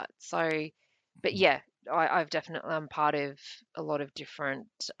do that. So, but yeah, I've definitely, I'm part of a lot of different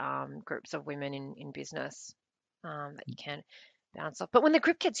groups of women in business that you can bounce off. But when the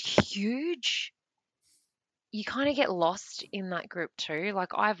group gets huge, you kind of get lost in that group too. Like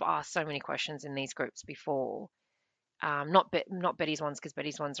I've asked so many questions in these groups before. Not Betty's ones because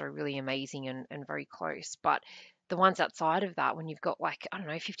Betty's ones are really amazing and very close. But the ones outside of that, when you've got like I don't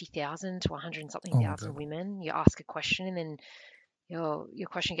know 50,000 to 100 and something Oh my thousand god. women, you ask a question and then your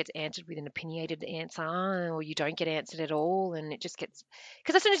question gets answered with an opinionated answer, or you don't get answered at all, and it just gets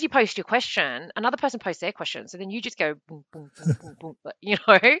because as soon as you post your question, another person posts their question, so then you just go boom, boom, boom, boom, boom, you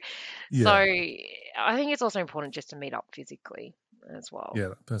know. So Yeah. I think it's also important just to meet up physically as well. Yeah.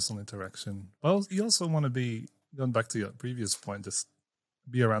 That personal interaction. Well, you also want to be going back to your previous point, just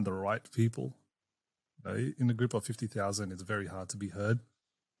be around the right people. You know, in a group of 50,000, it's very hard to be heard.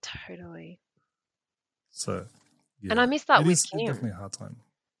 Totally. So, And I yeah, miss that with it's Kim. definitely a hard time.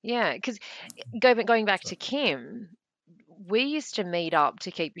 Yeah, because going back So, to Kim, we used to meet up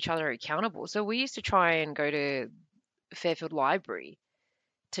to keep each other accountable. So we used to try and go to Fairfield Library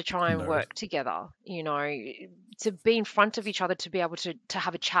to try and nerd. work together, to be in front of each other, to be able to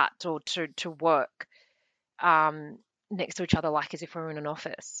have a chat or to work um, next to each other, like as if we were in an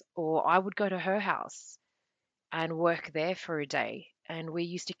office. Or I would go to her house and work there for a day. And we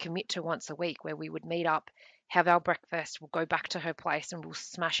used to commit to once a week where we would meet up, have our breakfast, we'll go back to her place and we'll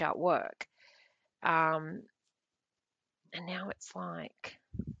smash out work. Um, and now it's like,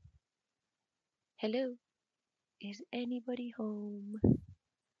 hello, is anybody home?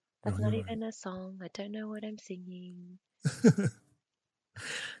 That's not even a song. I don't know what I'm singing.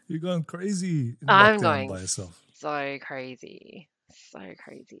 You're going crazy in I'm lockdown going by yourself. so crazy. So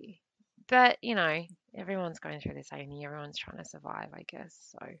crazy. But, everyone's going through the same thing. Everyone's trying to survive, I guess.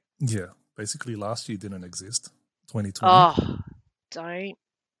 So, Yeah, basically last year didn't exist. 2020. oh, don't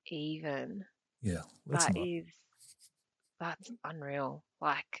even. Yeah, let's That not. is, that's unreal.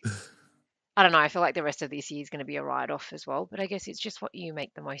 Like, I don't know. I feel like the rest of this year is going to be a write off as well. But I guess it's just what you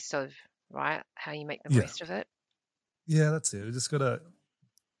make the most of, right? How you make the Yeah, most of it. yeah, that's it. We just gotta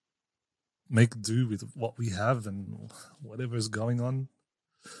make do with what we have and whatever is going on.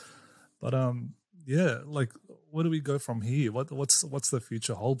 But yeah, like, where do we go from here? What's the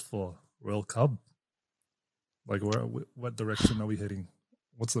future hold for Royal Cub? Like, what direction are we heading?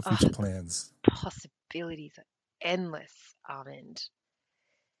 What's the Oh, future the plans? possibilities are endless, Armand.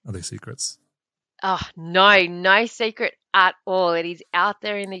 Are they secrets? Oh, no, no secret at all. It is out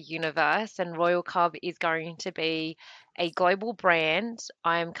there in the universe, and Royal Cub is going to be a global brand.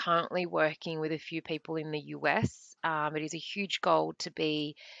 I am currently working with a few people in the US. It is a huge goal to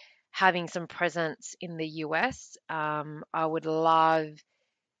be having some presence in the US. I would love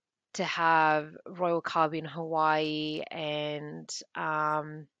to have Royal Cub in Hawaii and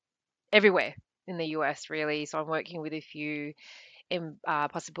everywhere in the US, really. So I'm working with a few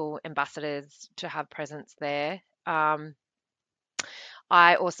possible ambassadors to have presence there.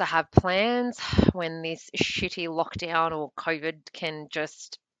 I also have plans when this shitty lockdown or COVID can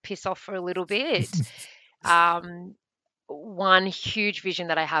just piss off for a little bit. Um, One huge vision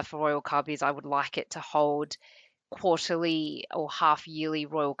that I have for Royal Cub is I would like it to hold quarterly or half yearly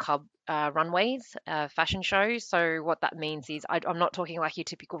Royal Cub runways, fashion shows. So what that means is I'm not talking like your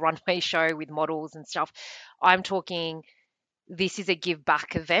typical runway show with models and stuff. I'm talking this is a give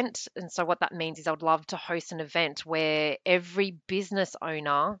back event. And so what that means is I would love to host an event where every business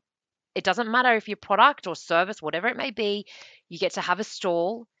owner, it doesn't matter if your product or service, whatever it may be, you get to have a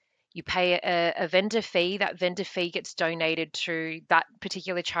stall. You pay a vendor fee. That vendor fee gets donated to that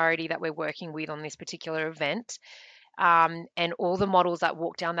particular charity that we're working with on this particular event. And all the models that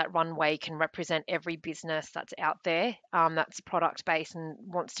walk down that runway can represent every business that's out there, that's product based and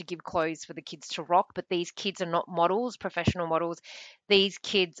wants to give clothes for the kids to rock. But these kids are not models, professional models. These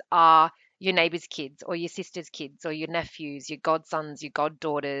kids are your neighbor's kids or your sister's kids or your nephews, your godsons, your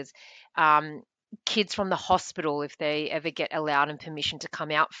goddaughters, um, kids from the hospital if they ever get allowed and permission to come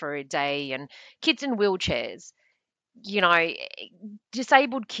out for a day, and kids in wheelchairs, you know,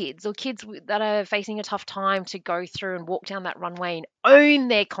 disabled kids or kids that are facing a tough time to go through and walk down that runway and own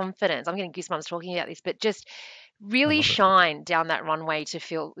their confidence. I'm getting goosebumps talking about this, but just I really love it. shine down that runway to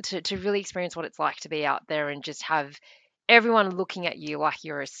feel to really experience what it's like to be out there and just have everyone looking at you like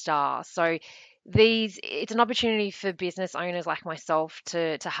you're a star. So these it's an opportunity for business owners like myself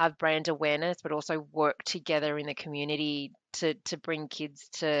to have brand awareness but also work together in the community to bring kids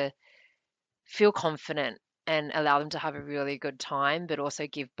to feel confident and allow them to have a really good time, but also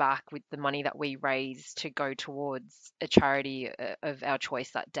give back with the money that we raise to go towards a charity of our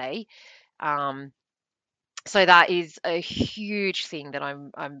choice that day. Um, so that is a huge thing that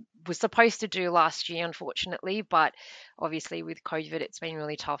I'm was supposed to do last year, unfortunately, but obviously with COVID, it's been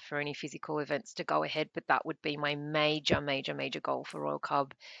really tough for any physical events to go ahead. But that would be my major, major, major goal for Royal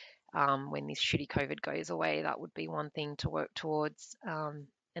Cub. When this shitty COVID goes away, that would be one thing to work towards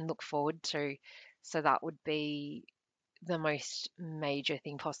and look forward to. So that would be the most major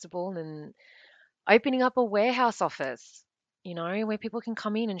thing possible. And opening up a warehouse office, where people can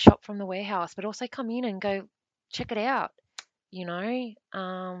come in and shop from the warehouse, but also come in and go check it out,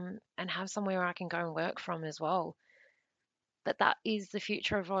 and have somewhere I can go and work from as well. That is the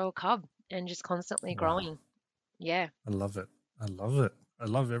future of Royal Cub and just constantly Wow, growing. Yeah. I love it. I love it. I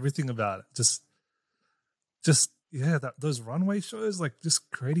love everything about it. Just yeah, that those runway shows, like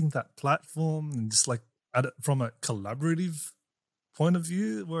just creating that platform and just like at it from a collaborative point of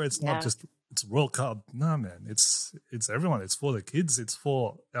view, where it's not Yeah. just it's World Cup. No, man, it's everyone. It's for the kids. It's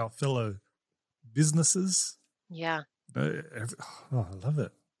for our fellow businesses. Yeah. Oh, I love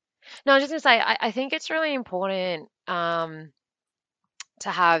it. No, I was just gonna say, I think it's really important to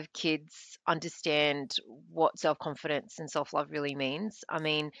have kids understand what self confidence and self love really means. I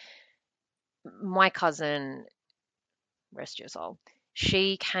mean, my cousin, rest your soul,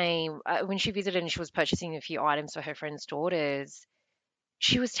 she came when she visited and she was purchasing a few items for her friend's daughters.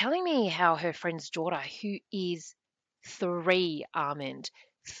 She was telling me how her friend's daughter, who is 3, Armand,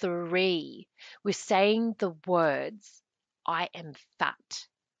 3, was saying the words, "I am fat,"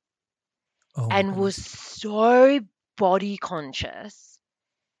 Oh my and was goodness. so body conscious.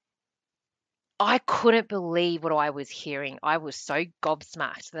 I couldn't believe what I was hearing. I was so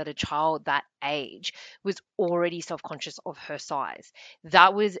gobsmacked that a child that age was already self conscious of her size.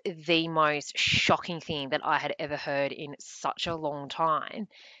 That was the most shocking thing that I had ever heard in such a long time.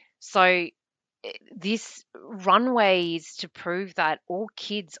 So, this runway is to prove that all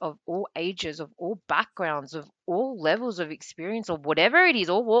kids of all ages, of all backgrounds, of all levels of experience, or whatever it is,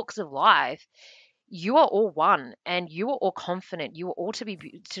 all walks of life, you are all one and you are all confident. You are all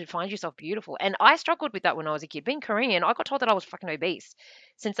to find yourself beautiful. And I struggled with that when I was a kid. Being Korean, I got told that I was fucking obese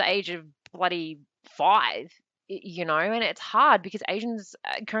since the age of bloody 5. and it's hard because Asians,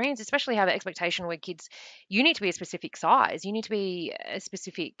 Koreans especially have an expectation where kids, you need to be a specific size, you need to be a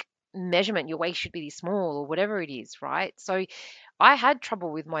specific measurement, your waist should be this small or whatever it is, right? So I had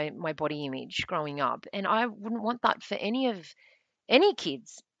trouble with my body image growing up, and I wouldn't want that for any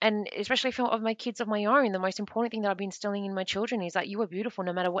kids. And especially for of my kids of my own, the most important thing that I've been instilling in my children is that you are beautiful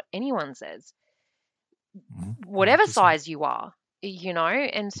no matter what anyone says, Mhm. whatever 100%. size you are,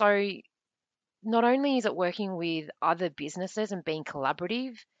 And so not only is it working with other businesses and being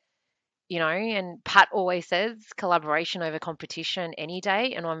collaborative, and Pat always says collaboration over competition any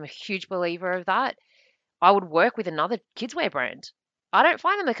day, and I'm a huge believer of that. I would work with another kidswear brand. I don't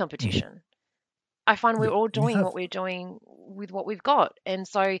find them a Mhm. competition. I find we're Yeah, all and you doing have. what we're doing with what we've got. And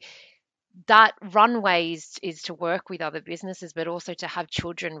so that runway is to work with other businesses, but also to have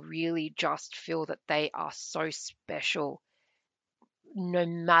children really just feel that they are so special no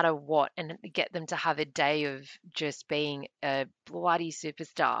matter what, and get them to have a day of just being a bloody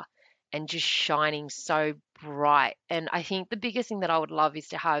superstar and just shining so bright. And I think the biggest thing that I would love is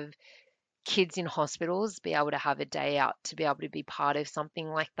to have kids in hospitals be able to have a day out to be able to be part of something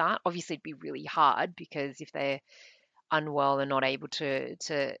like that. Obviously, it'd be really hard because if they're unwell, they're not able to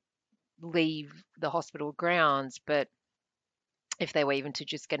leave the hospital grounds. But if they were even to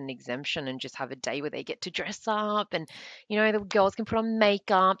just get an exemption and just have a day where they get to dress up and the girls can put on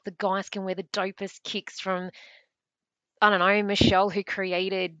makeup, the guys can wear the dopest kicks from, I don't know, Michelle, who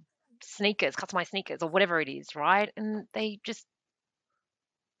created sneakers, customized sneakers or whatever it is, right? And they just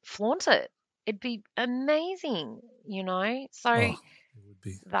flaunt it. It'd be amazing. So Oh, it would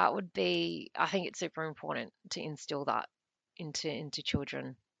be. that would be, I think it's super important to instill that into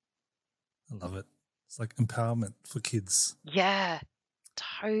children. I love it. It's like empowerment for kids. Yeah,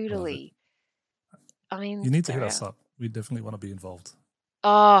 I love it. totally. I mean, You need to hit they're us up. We definitely want to be involved.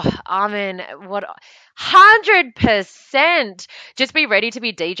 Oh, I'm in 100%. Just be ready to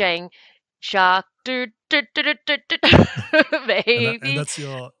be DJing Shark And baby. that's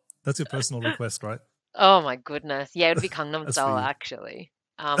your personal request, right? Oh my goodness. Yeah, it would be Gangnam That's for Style you. actually.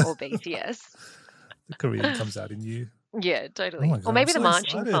 Or BTS. The Korean comes out in you. Yeah, Oh my totally. Or god, I'm maybe the so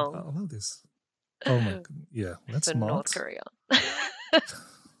marching excited. I song love this. Oh my, yeah. Let's for North not. Korea.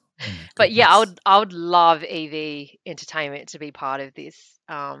 Oh my But yeah, I goodness. would I would love EV entertainment to be part of this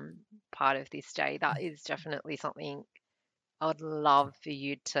day. That is definitely something I would love for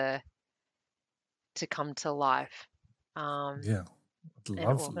you to come to life, um, Yeah, I'd and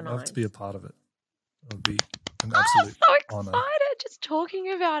love to be a organize. part of it. It would be an Oh, absolute so honor. excited just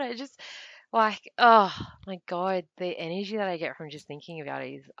talking about it. Just like, oh my God, the energy that I get from just thinking about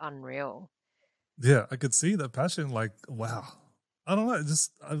it is unreal. Yeah, I could see the passion. Like, wow. I don't know.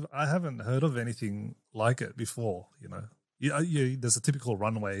 Just I haven't heard of anything like it before. Yeah, yeah. There's a typical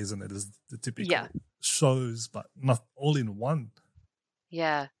runway, isn't it? There's the Yeah, typical shows, but not all in one.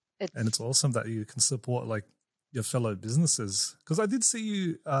 yeah. And it's It's awesome that you can support like your fellow businesses. Because I did see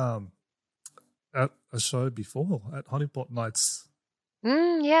you at a show before at Honeypot Nights.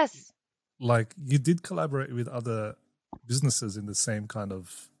 yes. Like you did collaborate with other businesses in the same kind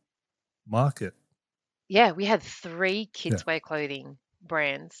of market. Yeah, we had three Yeah, kidswear clothing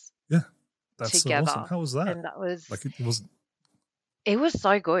brands yeah. That's so awesome. together, How was that? and Like it wasn't it was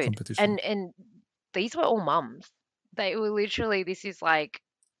so good. competition. And these were all mums. They were literally, this is like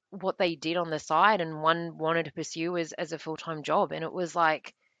what they did on the side, and one wanted to pursue as a full-time job. And it was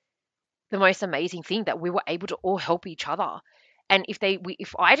like the most amazing thing that we were able to all help each other. And if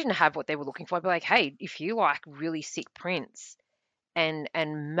I didn't have what they were looking for, I'd be like, hey, if you like really sick prints and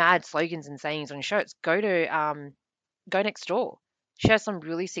mad slogans and sayings on shirts, go next door. She has some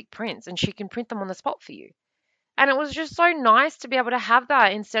really sick prints and she can print them on the spot for you. And it was just so nice to be able to have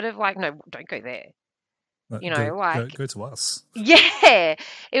that instead of like, no, don't go there. No, go go Like, go to us. yeah,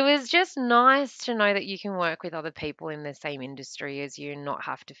 it was just nice to know that you can work with other people in the same industry as you and not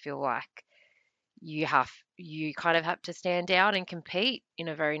have to feel like you kind of have to stand out and compete in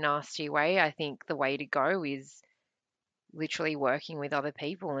a very nasty way. I think the way to go is literally working with other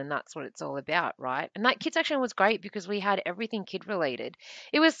people, and that's what it's all about, right? And that kid section was great because we had everything kid related.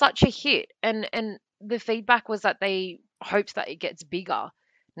 It was such a hit, and the feedback was that they hoped that it gets bigger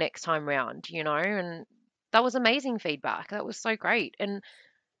next time round, and that was amazing feedback. That was so great. And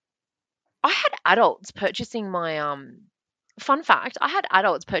I had adults purchasing my fun fact, I had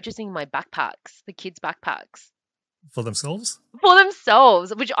adults purchasing my backpacks, the kids backpacks, For themselves? for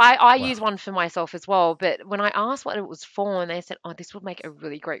themselves, which I use Wow. one for myself as well. But when I asked what it was for, and they said, "Oh, this would make a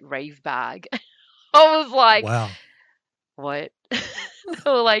really great rave bag," I was like, Wow. "What?"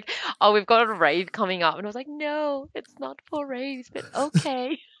 They were like, "Oh, we've got a rave coming up," and I was like, "No, it's not for raves, but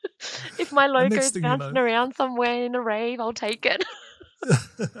okay. If my And next logo's thing you bouncing know, around somewhere in a rave, I'll take it."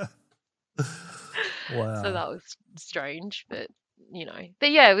 So wow, that was strange, but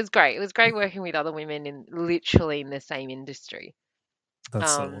yeah, it was great. It was great working with other women in literally in the same industry.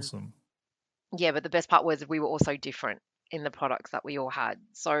 that's so Um, awesome. yeah, but the best part was we were all so different in the products that we all had.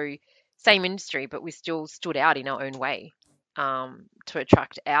 So same industry, but we still stood out in our own way, to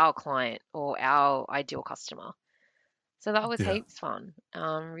attract our client or our ideal customer. So that was Yeah, heaps fun.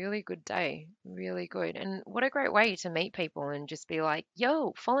 Really good day, really good. And what a great way to meet people and just be like,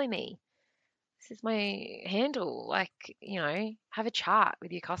 "Yo, follow me. This is my handle." Like, have a chat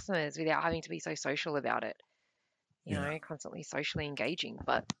with your customers without having to be so social about it. yeah, Constantly socially engaging.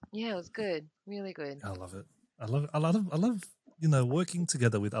 But yeah, it was good, really good. I love it. I love it. I love working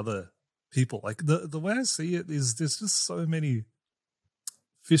together with other people. Like the way I see it is, there's just so many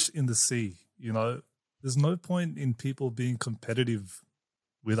fish in the sea. There's no point in people being competitive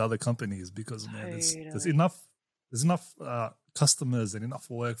with other companies, because man, there's Totally. enough customers and enough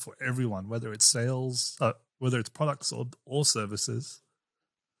work for everyone, whether it's sales, whether it's products or services.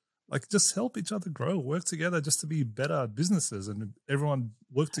 Like, just help each other grow, work together just to be better businesses, and everyone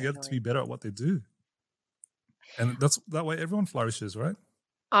work together to be Totally. better at what they do. And that's that way everyone flourishes, right?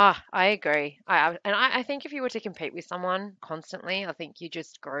 Ah, I agree. I think if you were to compete with someone constantly, I think you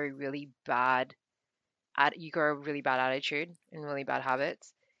just grow really bad you grow a really bad attitude and really bad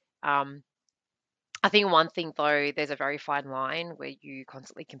habits. Um, I think one thing though, there's a very fine line where you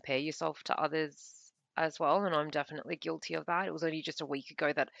constantly compare yourself to others as well, and I'm definitely guilty of that. It was only just a week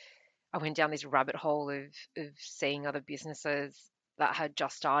ago that I went down this rabbit hole of seeing other businesses that had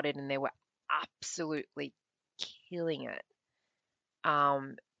just started and they were absolutely killing it.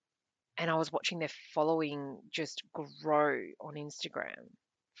 Um, and I was watching their following just grow on Instagram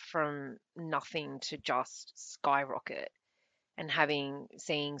from nothing to just skyrocket, and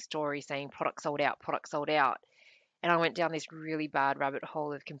seeing stories saying product sold out. And I went down this really bad rabbit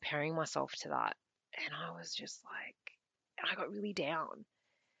hole of comparing myself to that. And I was just like, I got really down.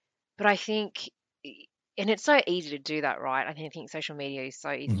 But I think, and it's so easy to do that, right? I think social media is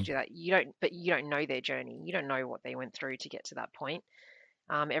so easy to Mhm. do that. But you don't know their journey. You don't know what they went through to get to that point.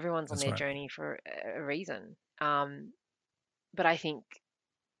 Everyone's on That's their right. journey for a reason. But I think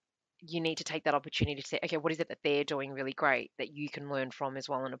you need to take that opportunity to say, okay, what is it that they're doing really great that you can learn from as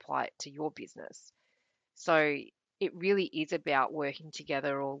well and apply it to your business? So it really is about working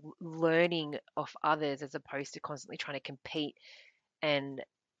together or learning off others as opposed to constantly trying to compete and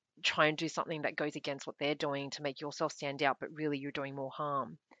try and do something that goes against what they're doing to make yourself stand out, but really you're doing more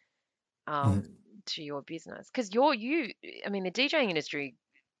harm, Mhm. um, to your business. Because I mean, the DJing industry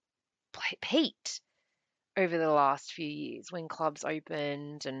peaked over the last few years when clubs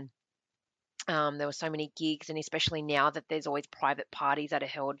opened and there were so many gigs, and especially now that there's always private parties that are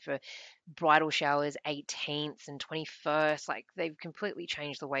held for bridal showers, 18th and 21st. Like they've completely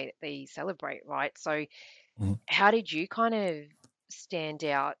changed the way that they celebrate, right? So, Mhm. how did you kind of stand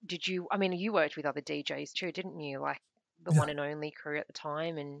out? I mean, you worked with other DJs too, didn't you? Like the Yeah, one and only crew at the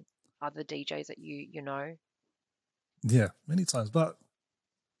time and other DJs that you know? yeah, many times. But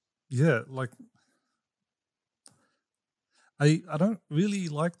yeah, like I don't really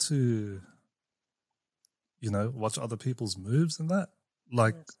like to watch other people's moves and that.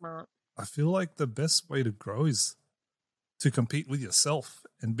 Like, Smart. I feel like the best way to grow is to compete with yourself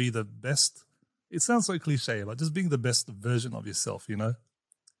and be the best. It sounds so cliche, but just being the best version of yourself.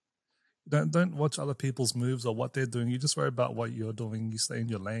 Don't watch other people's moves or what they're doing. You just worry about what you're doing. You stay in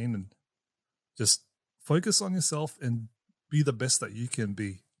your lane and just focus on yourself and be the best that you can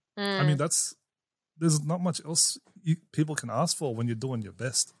be. I mean, Mm, there's not much else people can ask for when you're doing your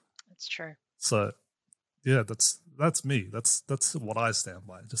best. that's true. So yeah, that's me. That's what I stand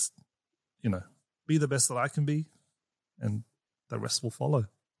by. Just be the best that I can be, and the rest will follow.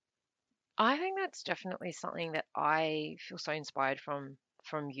 I think that's definitely something that I feel so inspired from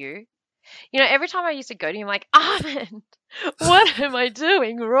you. Every time I used to go to him, like, Armand, what am I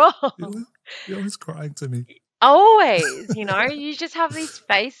doing You're wrong? always, you're always crying to me. Always, you just have this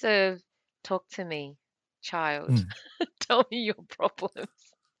face of, talk to me, child, Mm, tell me your problems.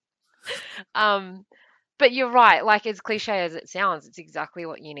 Um, but you're right, like as cliche as it sounds, it's exactly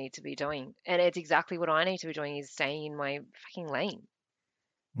what you need to be doing. And it's exactly what I need to be doing is staying in my fucking lane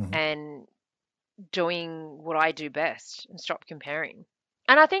mm, and doing what I do best and stop comparing.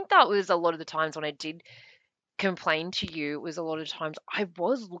 And I think that was a lot of the times when I did complain to you, it was a lot of times I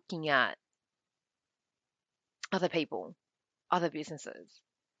was looking at other people, other businesses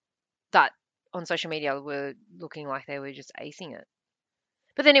that on social media were looking like they were just acing it.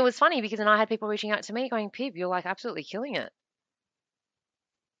 But then it was funny because then I had people reaching out to me going, Pip, you're like absolutely killing it.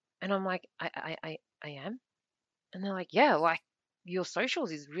 And I'm like, I am. And they're like, yeah, like your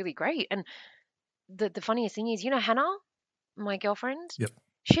socials is really great. And the funniest thing is, Hannah, my girlfriend, Yep.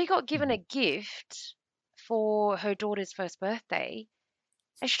 she got given Mhm. a gift for her daughter's first birthday.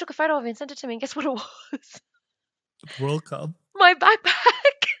 And she took a photo of it and sent it to me. And guess what it was? Royal Cub. My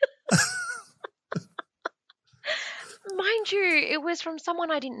backpack. Mind you, it was from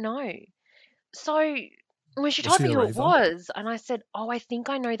someone I didn't know. So when she Was told she me a who it raver? was, and I said, "Oh, I think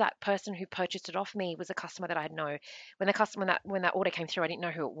I know that person who purchased it off me was a customer that I know." When that order came through, I didn't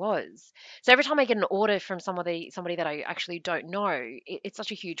know who it was. So every time I get an order from somebody that I actually don't know, it's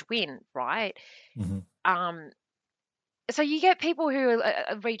such a huge win, right? Mm-hmm. Um, so you get people who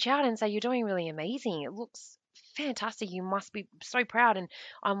reach out and say, "You're doing really amazing. It looks fantastic. You must be so proud." And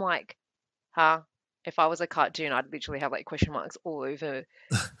I'm like, "Huh? If I was a cartoon, I'd literally have like question marks all over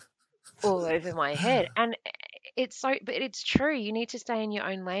my head." And but it's true. You need to stay in your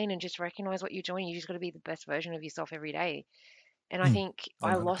own lane and just recognize what you're doing. You just got to be the best version of yourself every day. And I Mm. think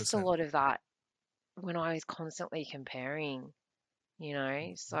I lost a 100%. lot of that when I was constantly comparing.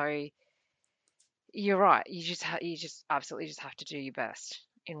 So you're right. You just absolutely just have to do your best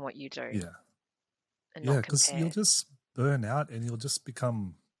in what you do Yeah. and Yeah, not because you'll compare. just burn out and you'll just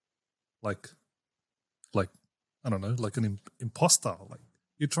become like, like I don't know, like an imposter. Like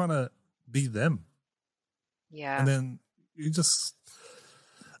you're trying to be them. And Yeah. then you just,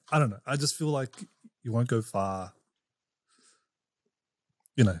 I don't know. I just feel like you won't go far.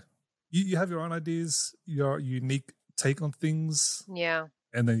 You know, you have your own ideas, your unique take on things, Yeah.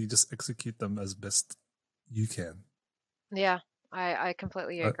 and then you just execute them as best you can. Yeah. I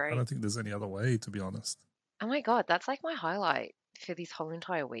completely I agree. don't think there's any other way, to be honest. Oh my God, that's like my highlight for this whole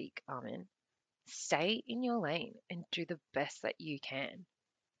entire week, Armin. Stay in your lane and do the best that you can.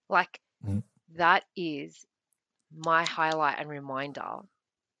 Like, Mm. that is my highlight and reminder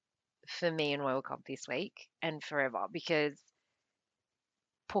for me in Royal Cub this week and forever because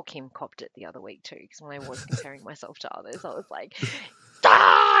poor Kim copped it the other week too. Because when I was comparing myself to others, I was like,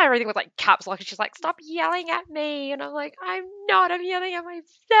 ah! Everything was like caps lock. And she's like, stop yelling at me. And I'm like, I'm not. I'm yelling at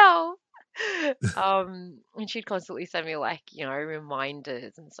myself. And she'd constantly send me like,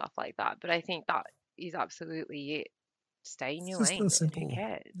 reminders and stuff like that. But I think that is absolutely it. Stay in It's your just lane, a man. Who simple,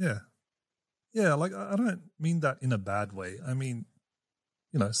 cares? yeah. Yeah, like I don't mean that in a bad way. I mean,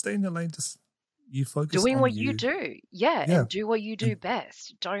 stay in your lane, just you focus Doing on what you you. do. Yeah, Yeah. and do what you do And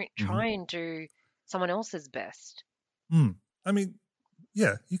best. Don't mhm. try and do someone else's best. I mean,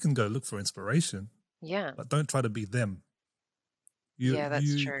 yeah, you can go look for inspiration, Yeah. but don't try to be them. You Yeah, that's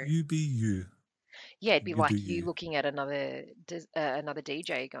you true. you be you. Yeah, it'd be You do like you you. looking at another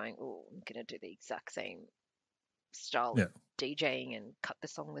DJ going, "Oh, I'm gonna do the exact same style Yeah. of DJing and cut the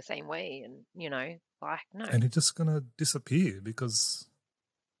song the same way," and like no. And you're just gonna disappear because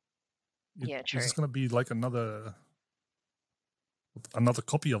Yeah, you're true. just gonna be like another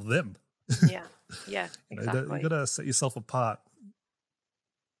copy of them. Yeah, yeah, You exactly. gotta set yourself apart.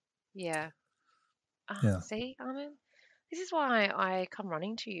 Yeah. Yeah. See, Armin, this is why I come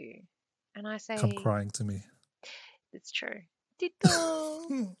running to you, and I Come say crying to me. it's true.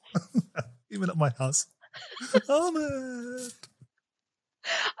 Tito. Even at my house. Ahmed.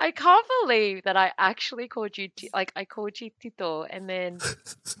 I can't believe that I actually called you like I called you Tito, and then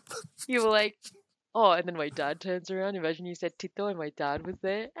you were like, oh, and then my dad turns around. Imagine you said Tito and my dad was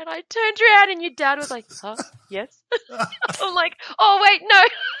there. And I turned around and your dad was like, huh? Yes? I'm like, oh, wait, no.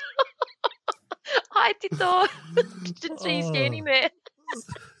 Hi, Tito. Didn't see you standing Oh, there.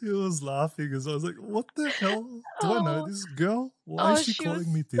 he was laughing as I was like, what the hell? Do I know Oh, this girl? Why is oh, she she was.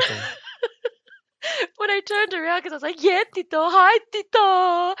 calling me Tito? When I turned around, because I was like, yeah, Tito. Hi,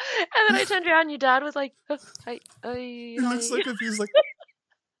 Tito. And then I turned around and your dad was like, huh, hi, hi, He looks hi. so confused, like,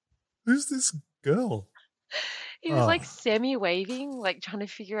 who's this girl? He was like Oh, semi waving, like trying to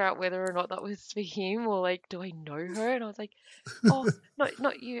figure out whether or not that was for him or like, do I know her? And I was like, oh,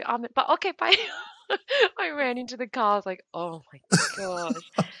 not you, but okay, bye. I ran into the car. I was like, oh my gosh,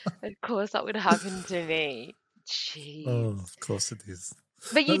 of course that would happen to me. oh, Jeez. of course it is.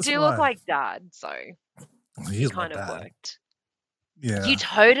 But you That's do look why like dad, so he it is my kind of dad. worked. You Yeah.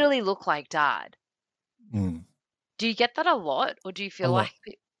 totally look like dad. Mm, Do you get that a lot, or do you a feel like,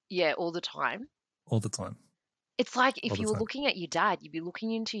 lot. yeah, all the time? All the time. It's like All if the you were time. looking at your dad, you'd be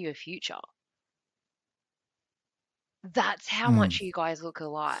looking into your future. That's how Mm, much you guys look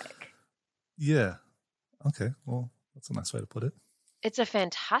alike. yeah. Okay. Well, that's a nice way to put it. It's a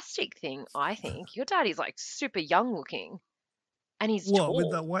fantastic thing, I think. Your dad is like super young looking and he's What, with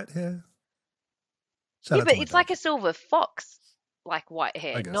tall. that white hair? Shout Yeah, out but to my it's dad. like a silver fox. like white I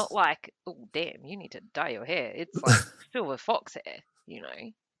hair, guess. not like, oh, damn, you need to dye your hair. It's like silver fox hair, you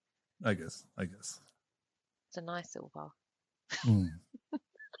know. I guess. It's a nice silver. Mm.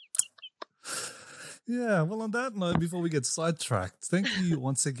 Yeah, well, on that note, before we get sidetracked, thank you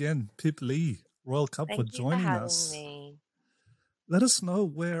once again, Pip Lee, Royal Cub, for Thank you for joining having us. me. Let us know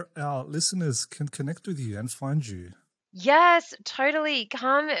where our listeners can connect with you and find you. Yes, totally.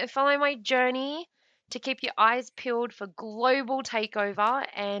 Come follow my journey to keep your eyes peeled for global takeover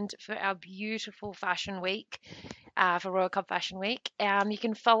and for our beautiful fashion week, for Royal Cub Fashion Week. You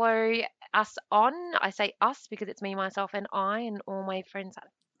can follow us on, I say us because it's me, myself, and I, and all my friends that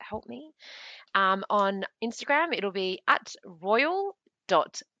help me. On Instagram, it'll be at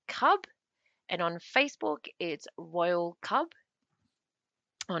royal.cub, and on Facebook, it's Royal Cub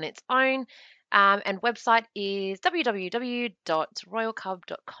on its own. And website is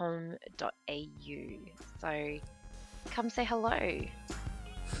www.royalcub.com.au. So come say hello.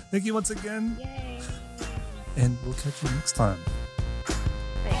 Thank you once again, Yay. and we'll catch you next time.